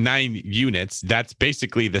with 9 units, that's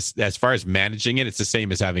basically this, as far as managing it, it's the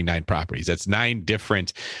same as having 9 properties. That's 9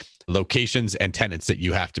 different locations and tenants that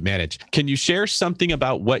you have to manage. Can you share something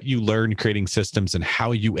about what you learned creating systems and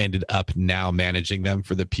how you ended up now managing them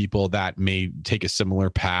for the people that may take a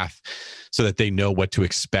similar path, so that they know what to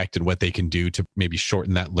expect and what they can do to maybe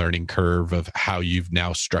shorten that learning curve of how you've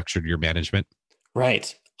now structured your management?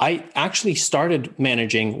 Right. I actually started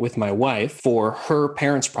managing with my wife for her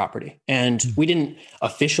parents' property, and we didn't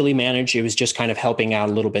officially manage. It was just kind of helping out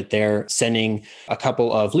a little bit there, sending a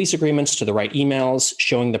couple of lease agreements to the right emails,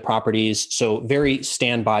 showing the properties. So very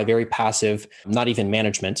standby, very passive, not even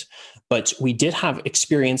management. But we did have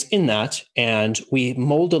experience in that, and we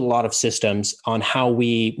molded a lot of systems on how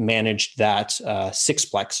we managed that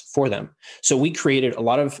sixplex for them. So we created a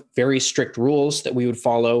lot of very strict rules that we would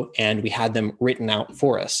follow, and we had them written out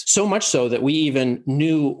for us. So much so that we even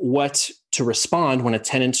knew what to respond when a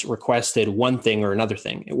tenant requested one thing or another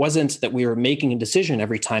thing. It wasn't that we were making a decision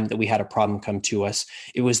every time that we had a problem come to us.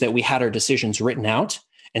 It was that we had our decisions written out,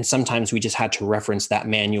 and sometimes we just had to reference that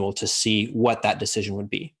manual to see what that decision would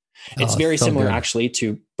be. It's very so similar, actually,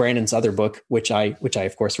 to Brandon's other book, which I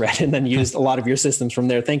of course read and then used a lot of your systems from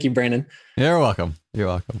there. Thank you, Brandon. You're welcome. You're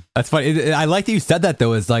welcome. That's funny. I like that you said that,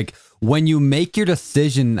 though. Is like when you make your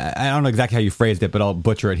decision. I don't know exactly how you phrased it, but I'll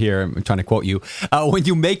butcher it here. I'm trying to quote you. When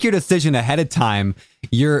you make your decision ahead of time,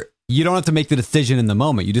 you don't have to make the decision in the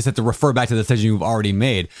moment. You just have to refer back to the decision you've already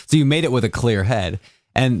made. So you made it with a clear head,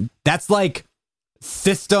 and that's like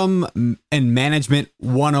system and management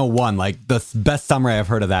 101, like the best summary I've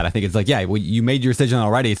heard of that. I think it's like, yeah, well, you made your decision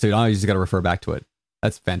already, so you just got to refer back to it.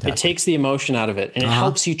 That's fantastic. It takes the emotion out of it, and it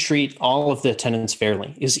helps you treat all of the tenants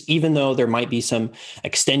fairly. Is even though there might be some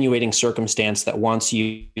extenuating circumstance that wants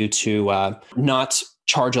you to not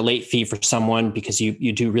charge a late fee for someone because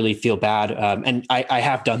you do really feel bad. And I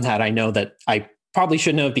have done that. I know that I probably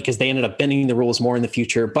shouldn't have, because they ended up bending the rules more in the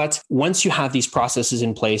future. But once you have these processes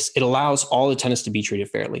in place, it allows all the tenants to be treated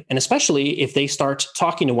fairly. And especially if they start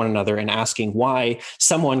talking to one another and asking why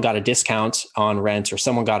someone got a discount on rent or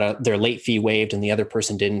someone got their late fee waived and the other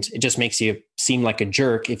person didn't, it just makes you seem like a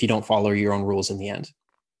jerk if you don't follow your own rules in the end.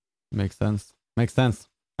 Makes sense.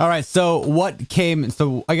 All right. So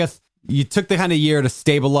I guess you took the kind of year to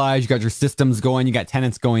stabilize. You got your systems going. You got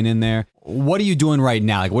tenants going in there. What are you doing right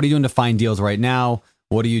now? Like, what are you doing to find deals right now?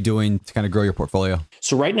 What are you doing to kind of grow your portfolio?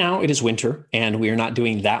 So right now it is winter and we are not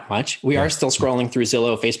doing that much. We are still scrolling through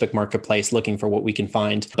Zillow, Facebook Marketplace, looking for what we can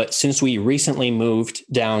find. But since we recently moved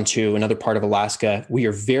down to another part of Alaska, we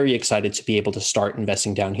are very excited to be able to start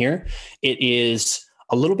investing down here. It is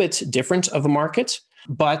a little bit different of a market,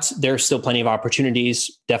 but there's still plenty of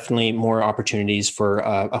opportunities, definitely more opportunities for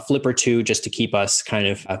a flip or two just to keep us kind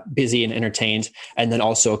of busy and entertained. And then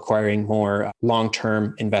also acquiring more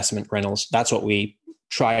long-term investment rentals. That's what we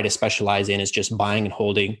try to specialize in, is just buying and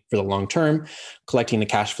holding for the long term, collecting the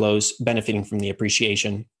cash flows, benefiting from the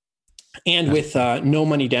appreciation. And with no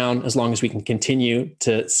money down, as long as we can continue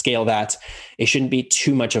to scale that, it shouldn't be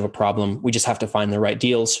too much of a problem. We just have to find the right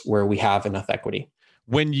deals where we have enough equity.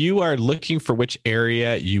 When you are looking for which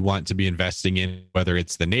area you want to be investing in, whether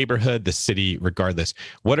it's the neighborhood, the city, regardless,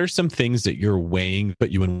 what are some things that you're weighing put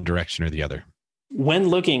you in one direction or the other? When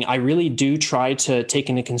looking, I really do try to take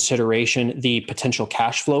into consideration the potential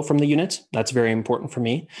cash flow from the unit. That's very important for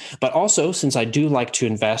me. But also, since I do like to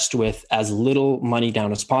invest with as little money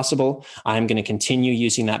down as possible, I'm going to continue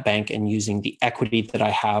using that bank and using the equity that I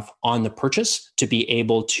have on the purchase to be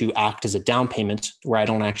able to act as a down payment where I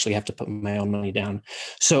don't actually have to put my own money down.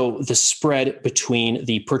 So the spread between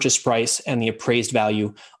the purchase price and the appraised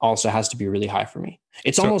value also has to be really high for me.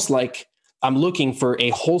 It's almost like I'm looking for a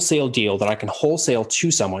wholesale deal that I can wholesale to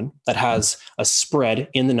someone that has a spread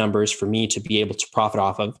in the numbers for me to be able to profit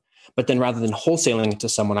off of. But then rather than wholesaling it to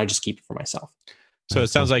someone, I just keep it for myself. So it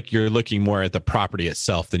sounds like you're looking more at the property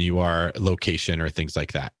itself than you are location or things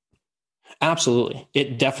like that. Absolutely.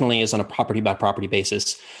 It definitely is on a property by property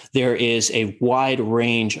basis. There is a wide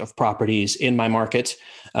range of properties in my market.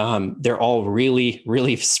 They're all really,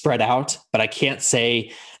 really spread out, but I can't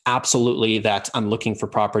say absolutely that I'm looking for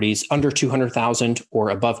properties under 200,000 or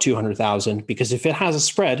above 200,000, because if it has a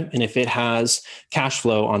spread and if it has cash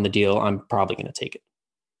flow on the deal, I'm probably going to take it.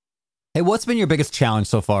 Hey, what's been your biggest challenge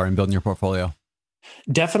so far in building your portfolio?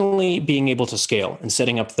 Definitely being able to scale and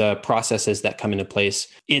setting up the processes that come into place.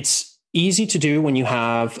 It's easy to do when you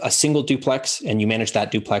have a single duplex and you manage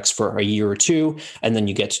that duplex for a year or two, and then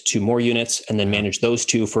you get 2 more units and then manage those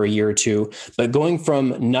 2 for a year or two. But going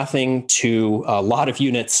from nothing to a lot of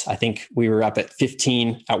units, I think we were up at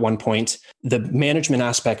 15 at one point. The management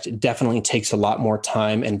aspect definitely takes a lot more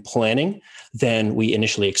time and planning than we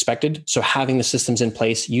initially expected. So having the systems in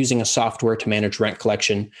place, using a software to manage rent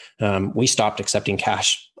collection, we stopped accepting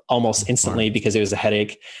cash almost instantly because it was a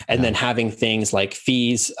headache. And then having things like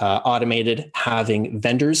fees automated, having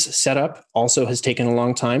vendors set up also has taken a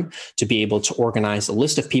long time to be able to organize a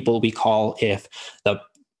list of people we call if the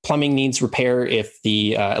plumbing needs repair, if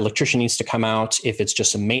the electrician needs to come out, if it's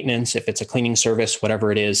just some maintenance, if it's a cleaning service,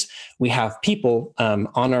 whatever it is. We have people on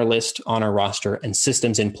our list, on our roster, and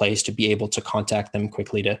systems in place to be able to contact them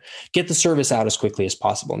quickly to get the service out as quickly as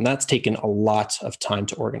possible. And that's taken a lot of time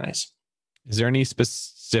to organize. Is there any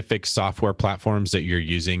specific software platforms that you're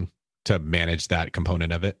using to manage that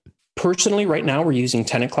component of it? Personally, right now, we're using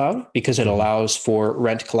Tenant Cloud because it allows for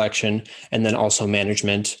rent collection and then also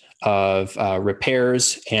management of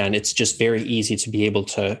repairs. And it's just very easy to be able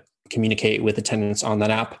to communicate with the tenants on that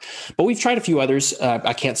app. But we've tried a few others.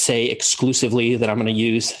 I can't say exclusively that I'm going to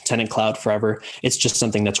use Tenant Cloud forever. It's just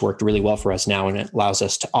something that's worked really well for us now, and it allows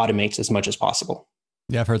us to automate as much as possible.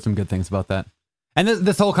 Yeah, I've heard some good things about that. And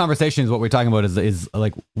this whole conversation is what we're talking about is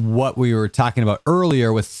like what we were talking about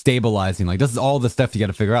earlier with stabilizing. Like this is all the stuff you got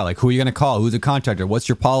to figure out. Like who are you going to call? Who's a contractor? What's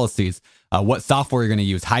your policies? What software you're going to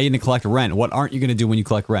use? How are you going to collect rent? What aren't you going to do when you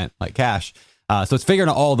collect rent? Like cash. So it's figuring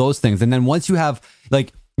out all those things. And then once you have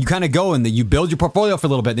like, you kind of go and you build your portfolio for a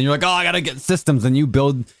little bit. Then you're like, oh, I got to get systems. And you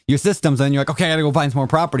build your systems. And you're like, okay, I got to go find some more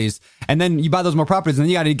properties. And then you buy those more properties. And then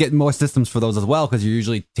you got to get more systems for those as well, because you're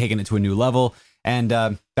usually taking it to a new level. And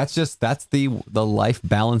that's the life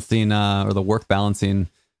balancing or the work balancing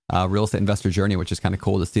real estate investor journey, which is kind of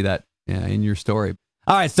cool to see that in your story.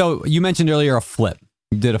 All right. So you mentioned earlier a flip.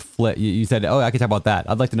 You did a flip. You said, oh, I could talk about that.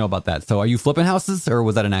 I'd like to know about that. So are you flipping houses or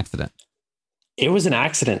was that an accident? It was an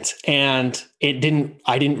accident, and I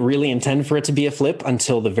didn't really intend for it to be a flip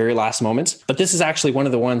until the very last moment. But this is actually one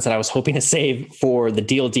of the ones that I was hoping to save for the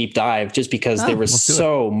deal deep dive, just because there was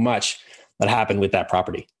so much that happened with that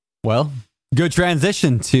property. Well, good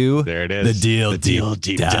transition to there it is. The deal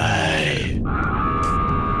deep dive.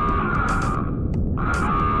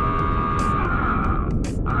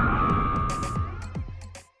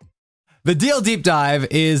 The deal deep dive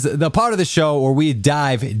is the part of the show where we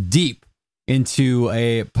dive deep into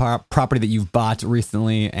a property that you've bought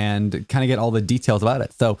recently and kind of get all the details about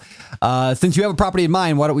it. So since you have a property in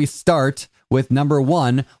mind, why don't we start with number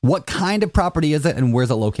 1? What kind of property is it and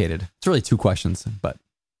where's it located? It's really 2 questions, but.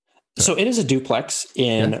 So it is a duplex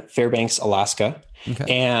in Fairbanks, Alaska.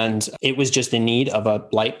 Okay. And it was just in need of a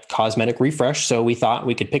light cosmetic refresh. So we thought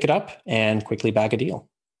we could pick it up and quickly bag a deal.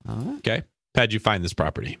 All right. Okay. How'd you find this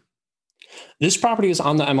property? This property was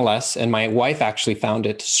on the MLS, and my wife actually found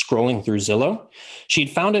it scrolling through Zillow. She'd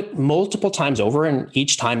found it multiple times over, and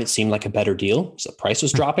each time it seemed like a better deal. So the price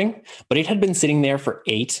was dropping, but it had been sitting there for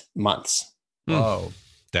 8 months. Whoa.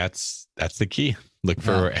 That's the key. Look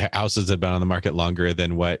for houses that have been on the market longer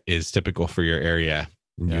than what is typical for your area.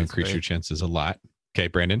 You increase your chances a lot. Okay,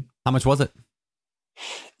 Brandon. How much was it?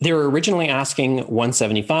 They were originally asking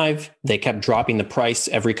 $175,000. They kept dropping the price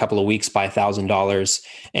every couple of weeks by $1,000.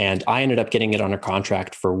 And I ended up getting it under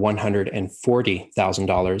contract for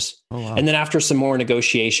 $140,000. Oh, wow. And then after some more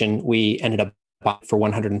negotiation, we ended up buying for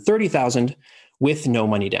 $130,000 with no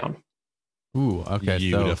money down. Ooh, okay.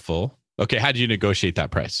 Beautiful. Okay, how did you negotiate that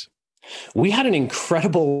price? We had an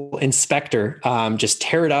incredible inspector just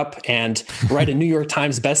tear it up and write a New York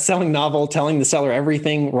Times best-selling novel telling the seller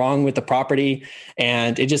everything wrong with the property.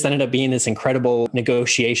 And it just ended up being this incredible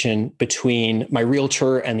negotiation between my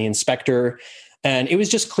realtor and the inspector. And it was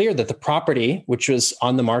just clear that the property, which was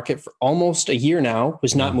on the market for almost a year now,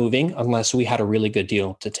 was not moving unless we had a really good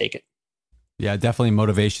deal to take it. Yeah, definitely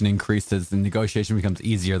motivation increases and negotiation becomes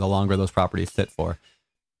easier the longer those properties sit for.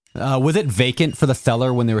 Was it vacant for the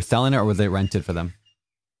seller when they were selling it, or was it rented for them?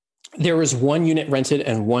 There was 1 unit rented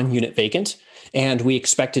and 1 unit vacant, and we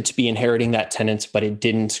expected to be inheriting that tenant, but it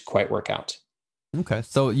didn't quite work out. Okay.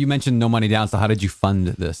 So you mentioned no money down. So how did you fund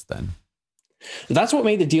this then? That's what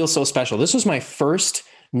made the deal so special. This was my first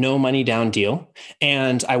no money down deal.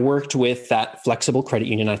 And I worked with that flexible credit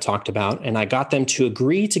union I talked about, and I got them to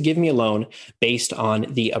agree to give me a loan based on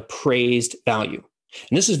the appraised value.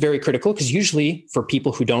 And this is very critical because usually for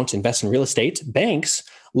people who don't invest in real estate, banks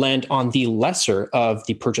lend on the lesser of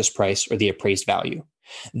the purchase price or the appraised value.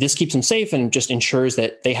 This keeps them safe and just ensures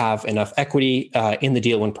that they have enough equity in the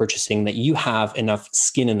deal when purchasing, that you have enough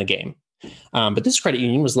skin in the game. But this credit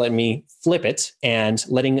union was letting me flip it and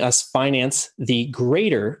letting us finance the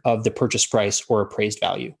greater of the purchase price or appraised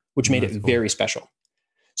value, which made it very special.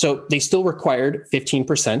 So they still required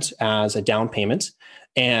 15% as a down payment.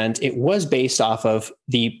 And it was based off of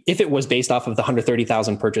if it was based off of the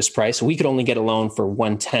 $130,000 purchase price, we could only get a loan for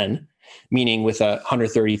 $110,000, meaning with a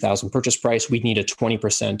 $130,000 purchase price, we'd need a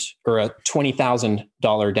 20% or a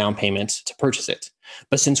 $20,000 down payment to purchase it.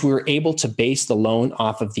 But since we were able to base the loan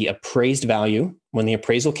off of the appraised value, when the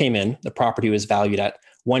appraisal came in, the property was valued at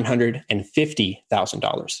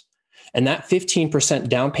 $150,000. And that 15%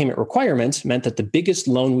 down payment requirement meant that the biggest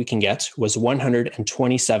loan we can get was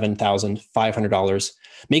 $127,500,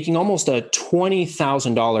 making almost a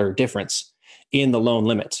 $20,000 difference in the loan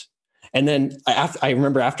limit. And then I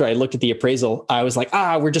remember after I looked at the appraisal, I was like,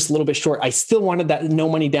 we're just a little bit short. I still wanted that no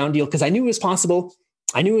money down deal because I knew it was possible.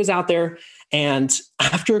 I knew it was out there. And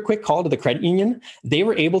after a quick call to the credit union, they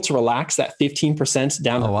were able to relax that 15%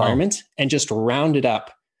 down requirement and just round it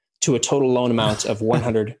up to a total loan amount of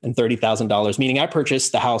 $130,000, meaning I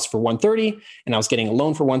purchased the house for $130,000 and I was getting a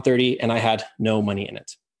loan for $130,000 and I had no money in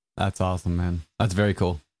it. That's awesome, man. That's very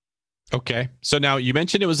cool. Okay. So now you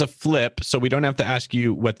mentioned it was a flip, so we don't have to ask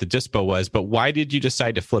you what the dispo was, but why did you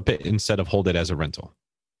decide to flip it instead of hold it as a rental?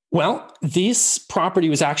 Well, this property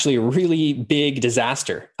was actually a really big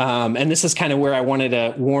disaster. And this is kind of where I wanted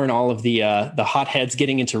to warn all of the hotheads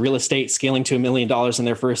getting into real estate, scaling to $1 million in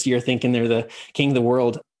their first year, thinking they're the king of the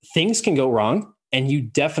world. Things can go wrong, and you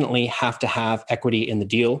definitely have to have equity in the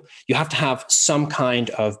deal. You have to have some kind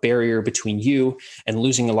of barrier between you and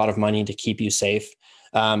losing a lot of money to keep you safe.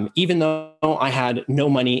 Even though I had no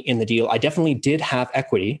money in the deal, I definitely did have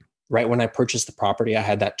equity. Right when I purchased the property, I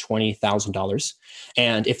had that $20,000.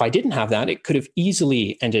 And if I didn't have that, it could have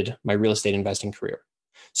easily ended my real estate investing career.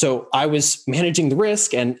 So I was managing the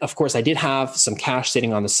risk. And of course, I did have some cash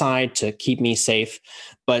sitting on the side to keep me safe.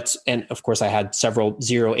 And of course, I had several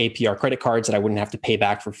 0 APR credit cards that I wouldn't have to pay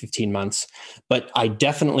back for 15 months. But I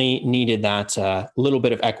definitely needed that little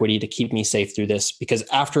bit of equity to keep me safe through this, because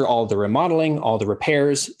after all the remodeling, all the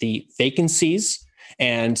repairs, the vacancies,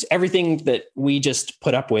 and everything that we just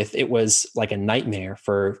put up with, it was like a nightmare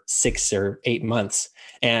for 6 or 8 months.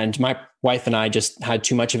 And my wife and I just had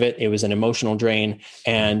too much of it. It was an emotional drain,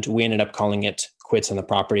 and we ended up calling it quits on the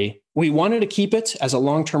property. We wanted to keep it as a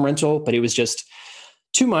long-term rental, but it was just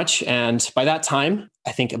too much. And by that time,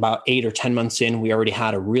 I think about 8 or 10 months in, we already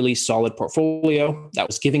had a really solid portfolio that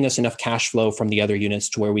was giving us enough cash flow from the other units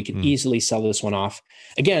to where we could easily sell this one off.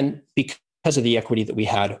 Again, because of the equity that we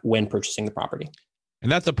had when purchasing the property.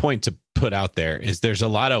 And that's a point to put out there, is there's a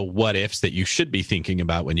lot of what ifs that you should be thinking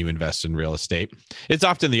about when you invest in real estate. It's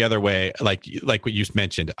often the other way, like what you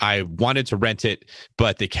mentioned. I wanted to rent it,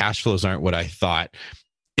 but the cash flows aren't what I thought.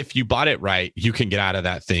 If you bought it right, you can get out of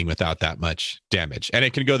that thing without that much damage. And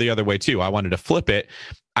it can go the other way too. I wanted to flip it.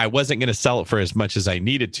 I wasn't going to sell it for as much as I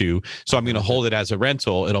needed to. So I'm going to hold it as a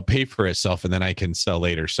rental. It'll pay for itself and then I can sell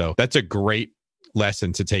later. So that's a great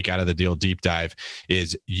lesson to take out of the Deal Deep Dive,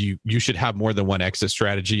 is you should have more than one exit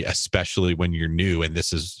strategy, especially when you're new. And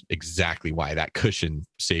this is exactly why that cushion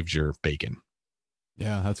saves your bacon.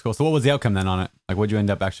 Yeah, that's cool. So what was the outcome then on it? Like, what did you end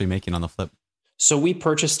up actually making on the flip? So we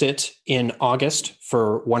purchased it in August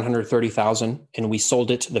for $130,000, and we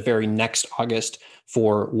sold it the very next August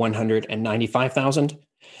for $195,000.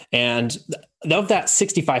 And of that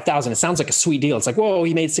 $65,000, it sounds like a sweet deal. It's like, whoa,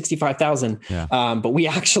 he made $65,000. Yeah. But we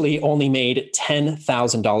actually only made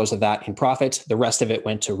 $10,000 of that in profit. The rest of it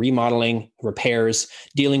went to remodeling, repairs,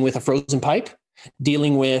 dealing with a frozen pipe,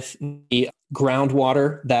 dealing with the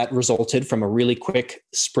groundwater that resulted from a really quick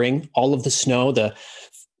spring. All of the snow, the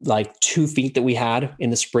 2 feet that we had in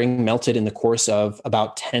the spring, melted in the course of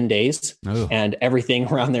about 10 days. Oh. And everything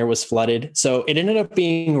around there was flooded. So it ended up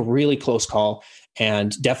being a really close call.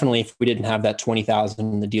 And definitely, if we didn't have that $20,000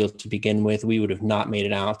 in the deal to begin with, we would have not made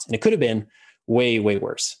it out. And it could have been way, way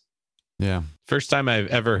worse. Yeah. First time I've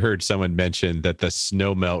ever heard someone mention that the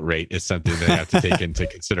snow melt rate is something they have to take into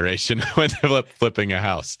consideration when they're flipping a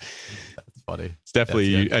house. That's funny. It's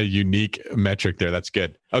definitely a unique metric there. That's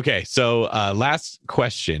good. Okay. So last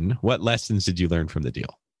question. What lessons did you learn from the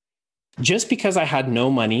deal? Just because I had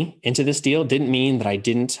no money into this deal didn't mean that I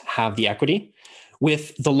didn't have the equity.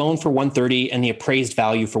 With the loan for $130,000 and the appraised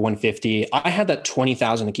value for $150,000, I had that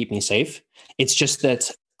 $20,000 to keep me safe. It's just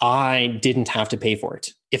that I didn't have to pay for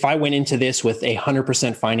it. If I went into this with a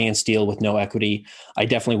 100% finance deal with no equity, I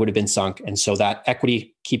definitely would have been sunk. And so that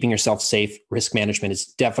equity, keeping yourself safe, risk management is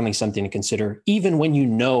definitely something to consider, even when you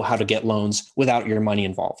know how to get loans without your money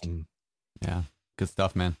involved. Yeah. Good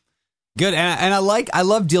stuff, man. Good. And I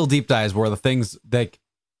love deal deep dives where the things that,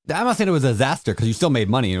 I'm not saying it was a disaster because you still made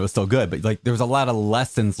money and it was still good, but like there was a lot of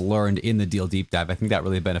lessons learned in the deal deep dive. I think that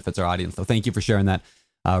really benefits our audience. So thank you for sharing that.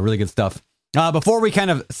 Really good stuff. Before we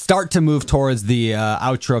kind of start to move towards the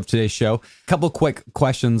outro of today's show, a couple quick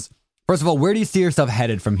questions. First of all, where do you see yourself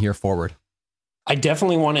headed from here forward? I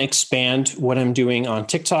definitely want to expand what I'm doing on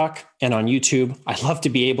TikTok and on YouTube. I'd love to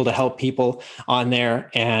be able to help people on there.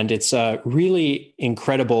 And it's really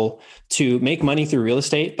incredible to make money through real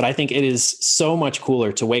estate. But I think it is so much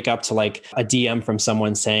cooler to wake up to like a DM from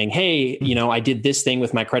someone saying, hey, I did this thing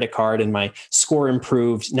with my credit card and my score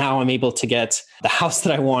improved. Now I'm able to get the house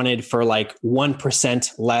that I wanted for like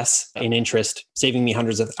 1% less in interest, saving me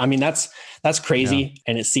that's crazy. Yeah.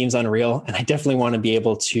 And it seems unreal. And I definitely want to be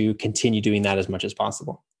able to continue doing that as much as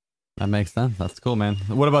possible. That makes sense. That's cool, man.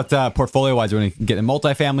 What about portfolio wise? Are you going to get a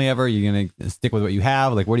multifamily ever? Are you going to stick with what you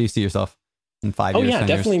have? Like, where do you see yourself in 5 years? Oh, yeah,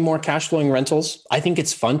 definitely more cash flowing rentals. I think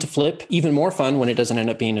it's fun to flip, even more fun when it doesn't end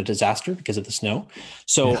up being a disaster because of the snow.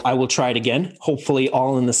 So I will try it again, hopefully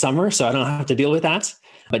all in the summer, so I don't have to deal with that.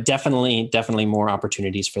 But definitely more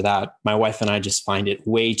opportunities for that. My wife and I just find it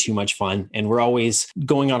way too much fun. And we're always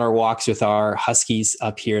going on our walks with our huskies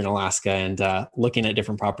up here in Alaska and looking at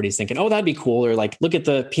different properties thinking, oh, that'd be cool. Or like, look at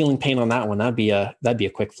the peeling paint on that one. That'd be a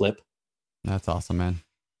quick flip. That's awesome, man.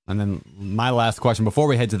 And then my last question before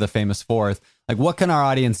we head to the famous four is like, what can our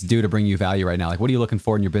audience do to bring you value right now? Like, what are you looking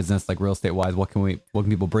for in your business? Like real estate wise, what can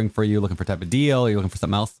people bring for you? Looking for type of deal? Are you looking for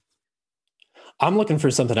something else? I'm looking for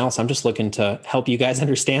something else. I'm just looking to help you guys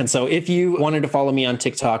understand. So if you wanted to follow me on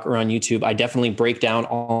TikTok or on YouTube, I definitely break down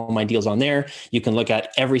all my deals on there. You can look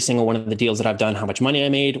at every single one of the deals that I've done, how much money I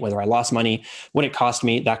made, whether I lost money, what it cost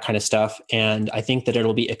me, that kind of stuff. And I think that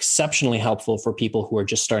it'll be exceptionally helpful for people who are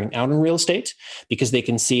just starting out in real estate because they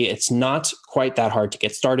can see it's not quite that hard to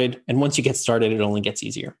get started. And once you get started, it only gets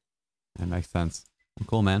easier. That makes sense.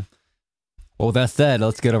 Cool, man. Well, with that said,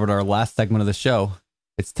 let's get over to our last segment of the show.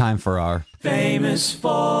 It's time for our Famous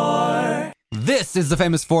Four. This is the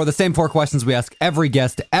Famous Four, the same four questions we ask every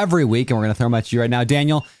guest every week, and we're going to throw them at you right now.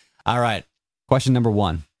 Daniel, all right, question number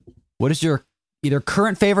one. What is your either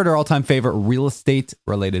current favorite or all-time favorite real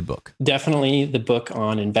estate-related book? Definitely the book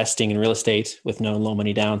on investing in real estate with no low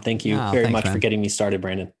money down. Thank you very much for getting me started,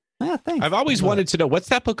 Brandon. Yeah, thanks. I've always wanted to know, what's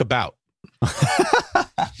that book about?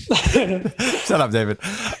 Shut up, David.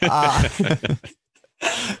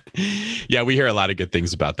 Yeah, we hear a lot of good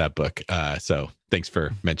things about that book. So thanks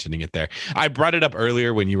for mentioning it there. I brought it up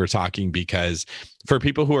earlier when you were talking because for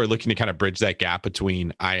people who are looking to kind of bridge that gap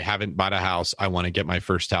between I haven't bought a house, I want to get my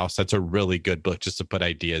first house. That's a really good book just to put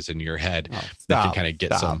ideas in your head that can kind of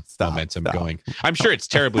get some momentum going. I'm sure it's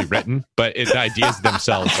terribly written, but the ideas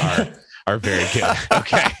themselves are very good.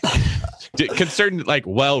 Okay. Concerned like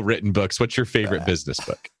well-written books, what's your favorite business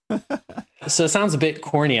book? So it sounds a bit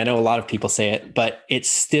corny. I know a lot of people say it, but it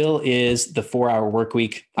still is The 4-Hour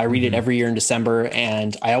Workweek. I read it every year in December,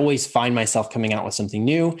 and I always find myself coming out with something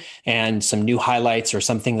new and some new highlights or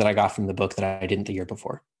something that I got from the book that I didn't the year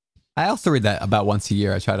before. I also read that about once a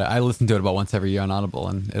year. I listen to it about once every year on Audible,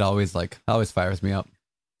 and it always fires me up.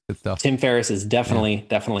 Good stuff. Tim Ferriss is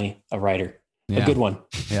definitely a writer. A good one.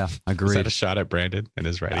 Yeah, agreed. Is that a shot at Brandon and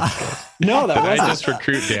his writing skills? No, that wasn't. I just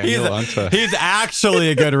recruit Daniel He's actually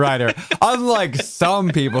a good writer. Unlike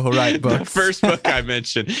some people who write books. The first book I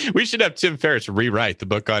mentioned. We should have Tim Ferriss rewrite the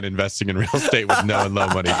book on investing in real estate with no and low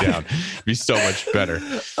money down. It'd be so much better.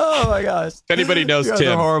 Oh my gosh. If anybody knows you guys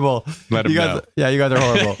Tim, are horrible. Let him know. Yeah, you guys are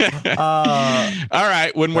horrible. All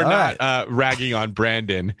right. When we're not ragging on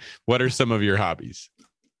Brandon, what are some of your hobbies?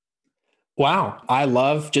 Wow. I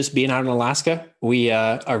love just being out in Alaska. We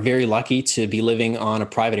are very lucky to be living on a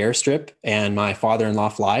private airstrip, and my father-in-law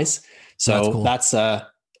flies. So that's an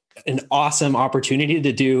awesome opportunity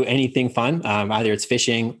to do anything fun. Either it's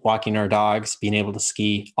fishing, walking our dogs, being able to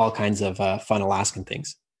ski, all kinds of fun Alaskan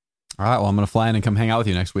things. All right. Well, I'm going to fly in and come hang out with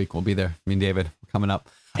you next week. We'll be there. Me and David, we're coming up.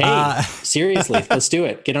 Hey, seriously, let's do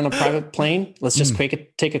it. Get on a private plane. Let's just take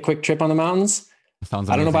a quick trip on the mountains. Sounds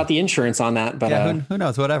amazing. I don't know about the insurance on that, but yeah, who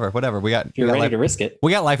knows? Whatever. You're ready to risk it.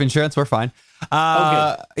 We got life insurance. We're fine.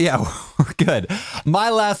 Good. Yeah, we're good.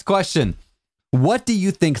 My last question. What do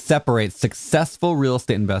you think separates successful real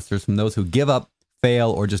estate investors from those who give up,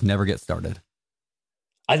 fail, or just never get started?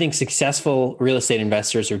 I think successful real estate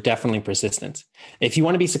investors are definitely persistent. If you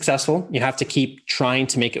want to be successful, you have to keep trying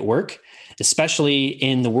to make it work, especially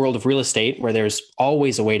in the world of real estate where there's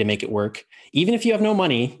always a way to make it work. Even if you have no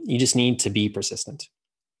money, you just need to be persistent.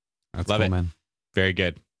 That's Love cool, it, man. Very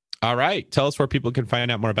good. All right. Tell us where people can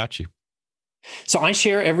find out more about you. So I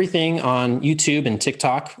share everything on YouTube and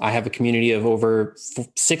TikTok. I have a community of over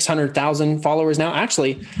 600,000 followers now.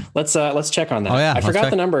 Actually, let's check on that. Oh, yeah, I forgot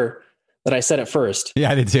check. the number that I said at first.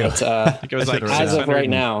 Yeah, I did too. But, I think it was like as of right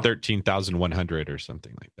now, 13,100 or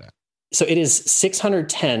something like that. so it is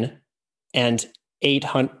 610 and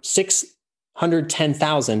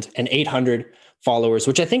 610,800 followers,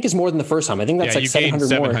 which I think is more than the first time. I think that's like you 700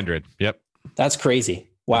 gained more. 700. Yep. That's crazy.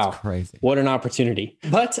 Wow. That's crazy. What an opportunity.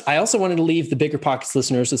 But I also wanted to leave the Bigger Pockets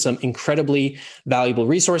listeners with some incredibly valuable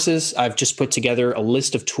resources. I've just put together a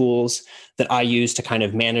list of tools that I use to kind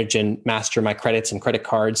of manage and master my credits and credit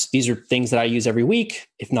cards. These are things that I use every week,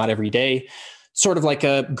 if not every day. Sort of like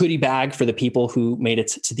a goodie bag for the people who made it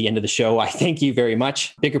to the end of the show. I thank you very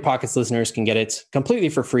much. Bigger Pockets listeners can get it completely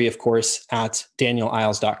for free, of course, at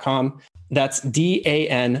danieliles.com. That's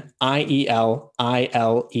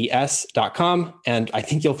DANIELILES.com. And I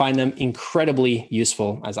think you'll find them incredibly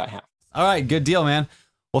useful, as I have. All right, good deal, man.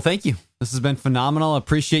 Well, thank you. This has been phenomenal.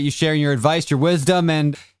 Appreciate you sharing your advice, your wisdom,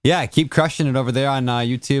 and yeah, keep crushing it over there on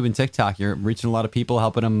YouTube and TikTok. You're reaching a lot of people,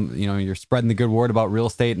 helping them. You're spreading the good word about real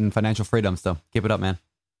estate and financial freedom. So keep it up, man.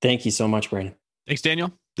 Thank you so much, Brandon. Thanks,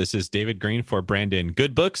 Daniel. This is David Green for Brandon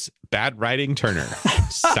Good Books, Bad Writing Turner,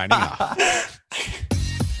 signing off.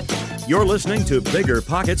 You're listening to Bigger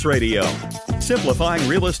Pockets Radio, simplifying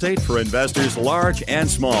real estate for investors large and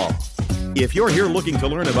small. If you're here looking to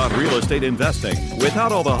learn about real estate investing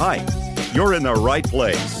without all the hype, you're in the right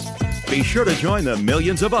place. Be sure to join the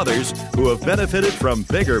millions of others who have benefited from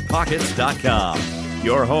BiggerPockets.com,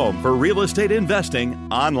 your home for real estate investing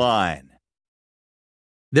online.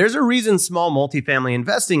 There's a reason small multifamily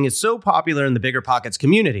investing is so popular in the Bigger Pockets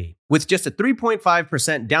community. With just a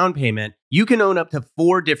 3.5% down payment, you can own up to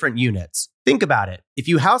 4 different units. Think about it. If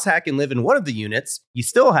you house hack and live in one of the units, you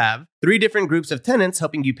still have 3 different groups of tenants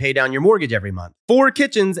helping you pay down your mortgage every month, 4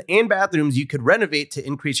 kitchens and bathrooms you could renovate to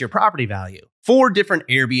increase your property value, 4 different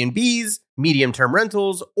Airbnbs, medium-term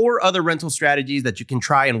rentals, or other rental strategies that you can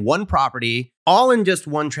try in one property, all in just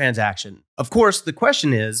one transaction. Of course, the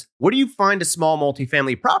question is, where do you find a small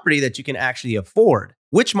multifamily property that you can actually afford?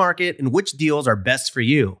 Which market and which deals are best for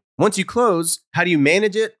you? Once you close, how do you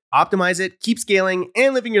manage it, optimize it, keep scaling,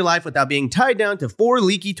 and living your life without being tied down to 4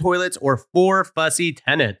 leaky toilets or 4 fussy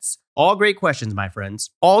tenants? All great questions, my friends.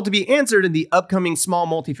 All to be answered in the upcoming Small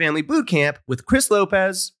Multifamily Bootcamp with Chris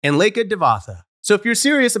Lopez and Leica Devatha. So if you're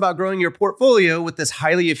serious about growing your portfolio with this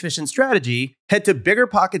highly efficient strategy, head to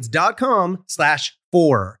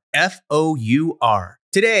biggerpockets.com/4, F-O-U-R,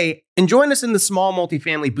 today and join us in the Small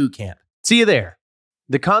Multifamily Bootcamp. See you there.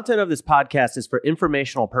 The content of this podcast is for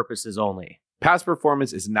informational purposes only. Past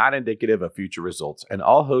performance is not indicative of future results, and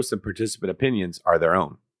all host and participant opinions are their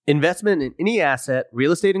own. Investment in any asset,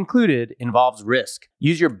 real estate included, involves risk.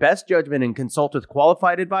 Use your best judgment and consult with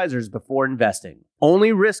qualified advisors before investing.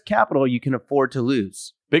 Only risk capital you can afford to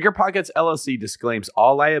lose. Bigger Pockets LLC disclaims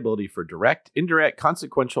all liability for direct, indirect,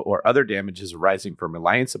 consequential, or other damages arising from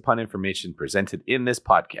reliance upon information presented in this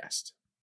podcast.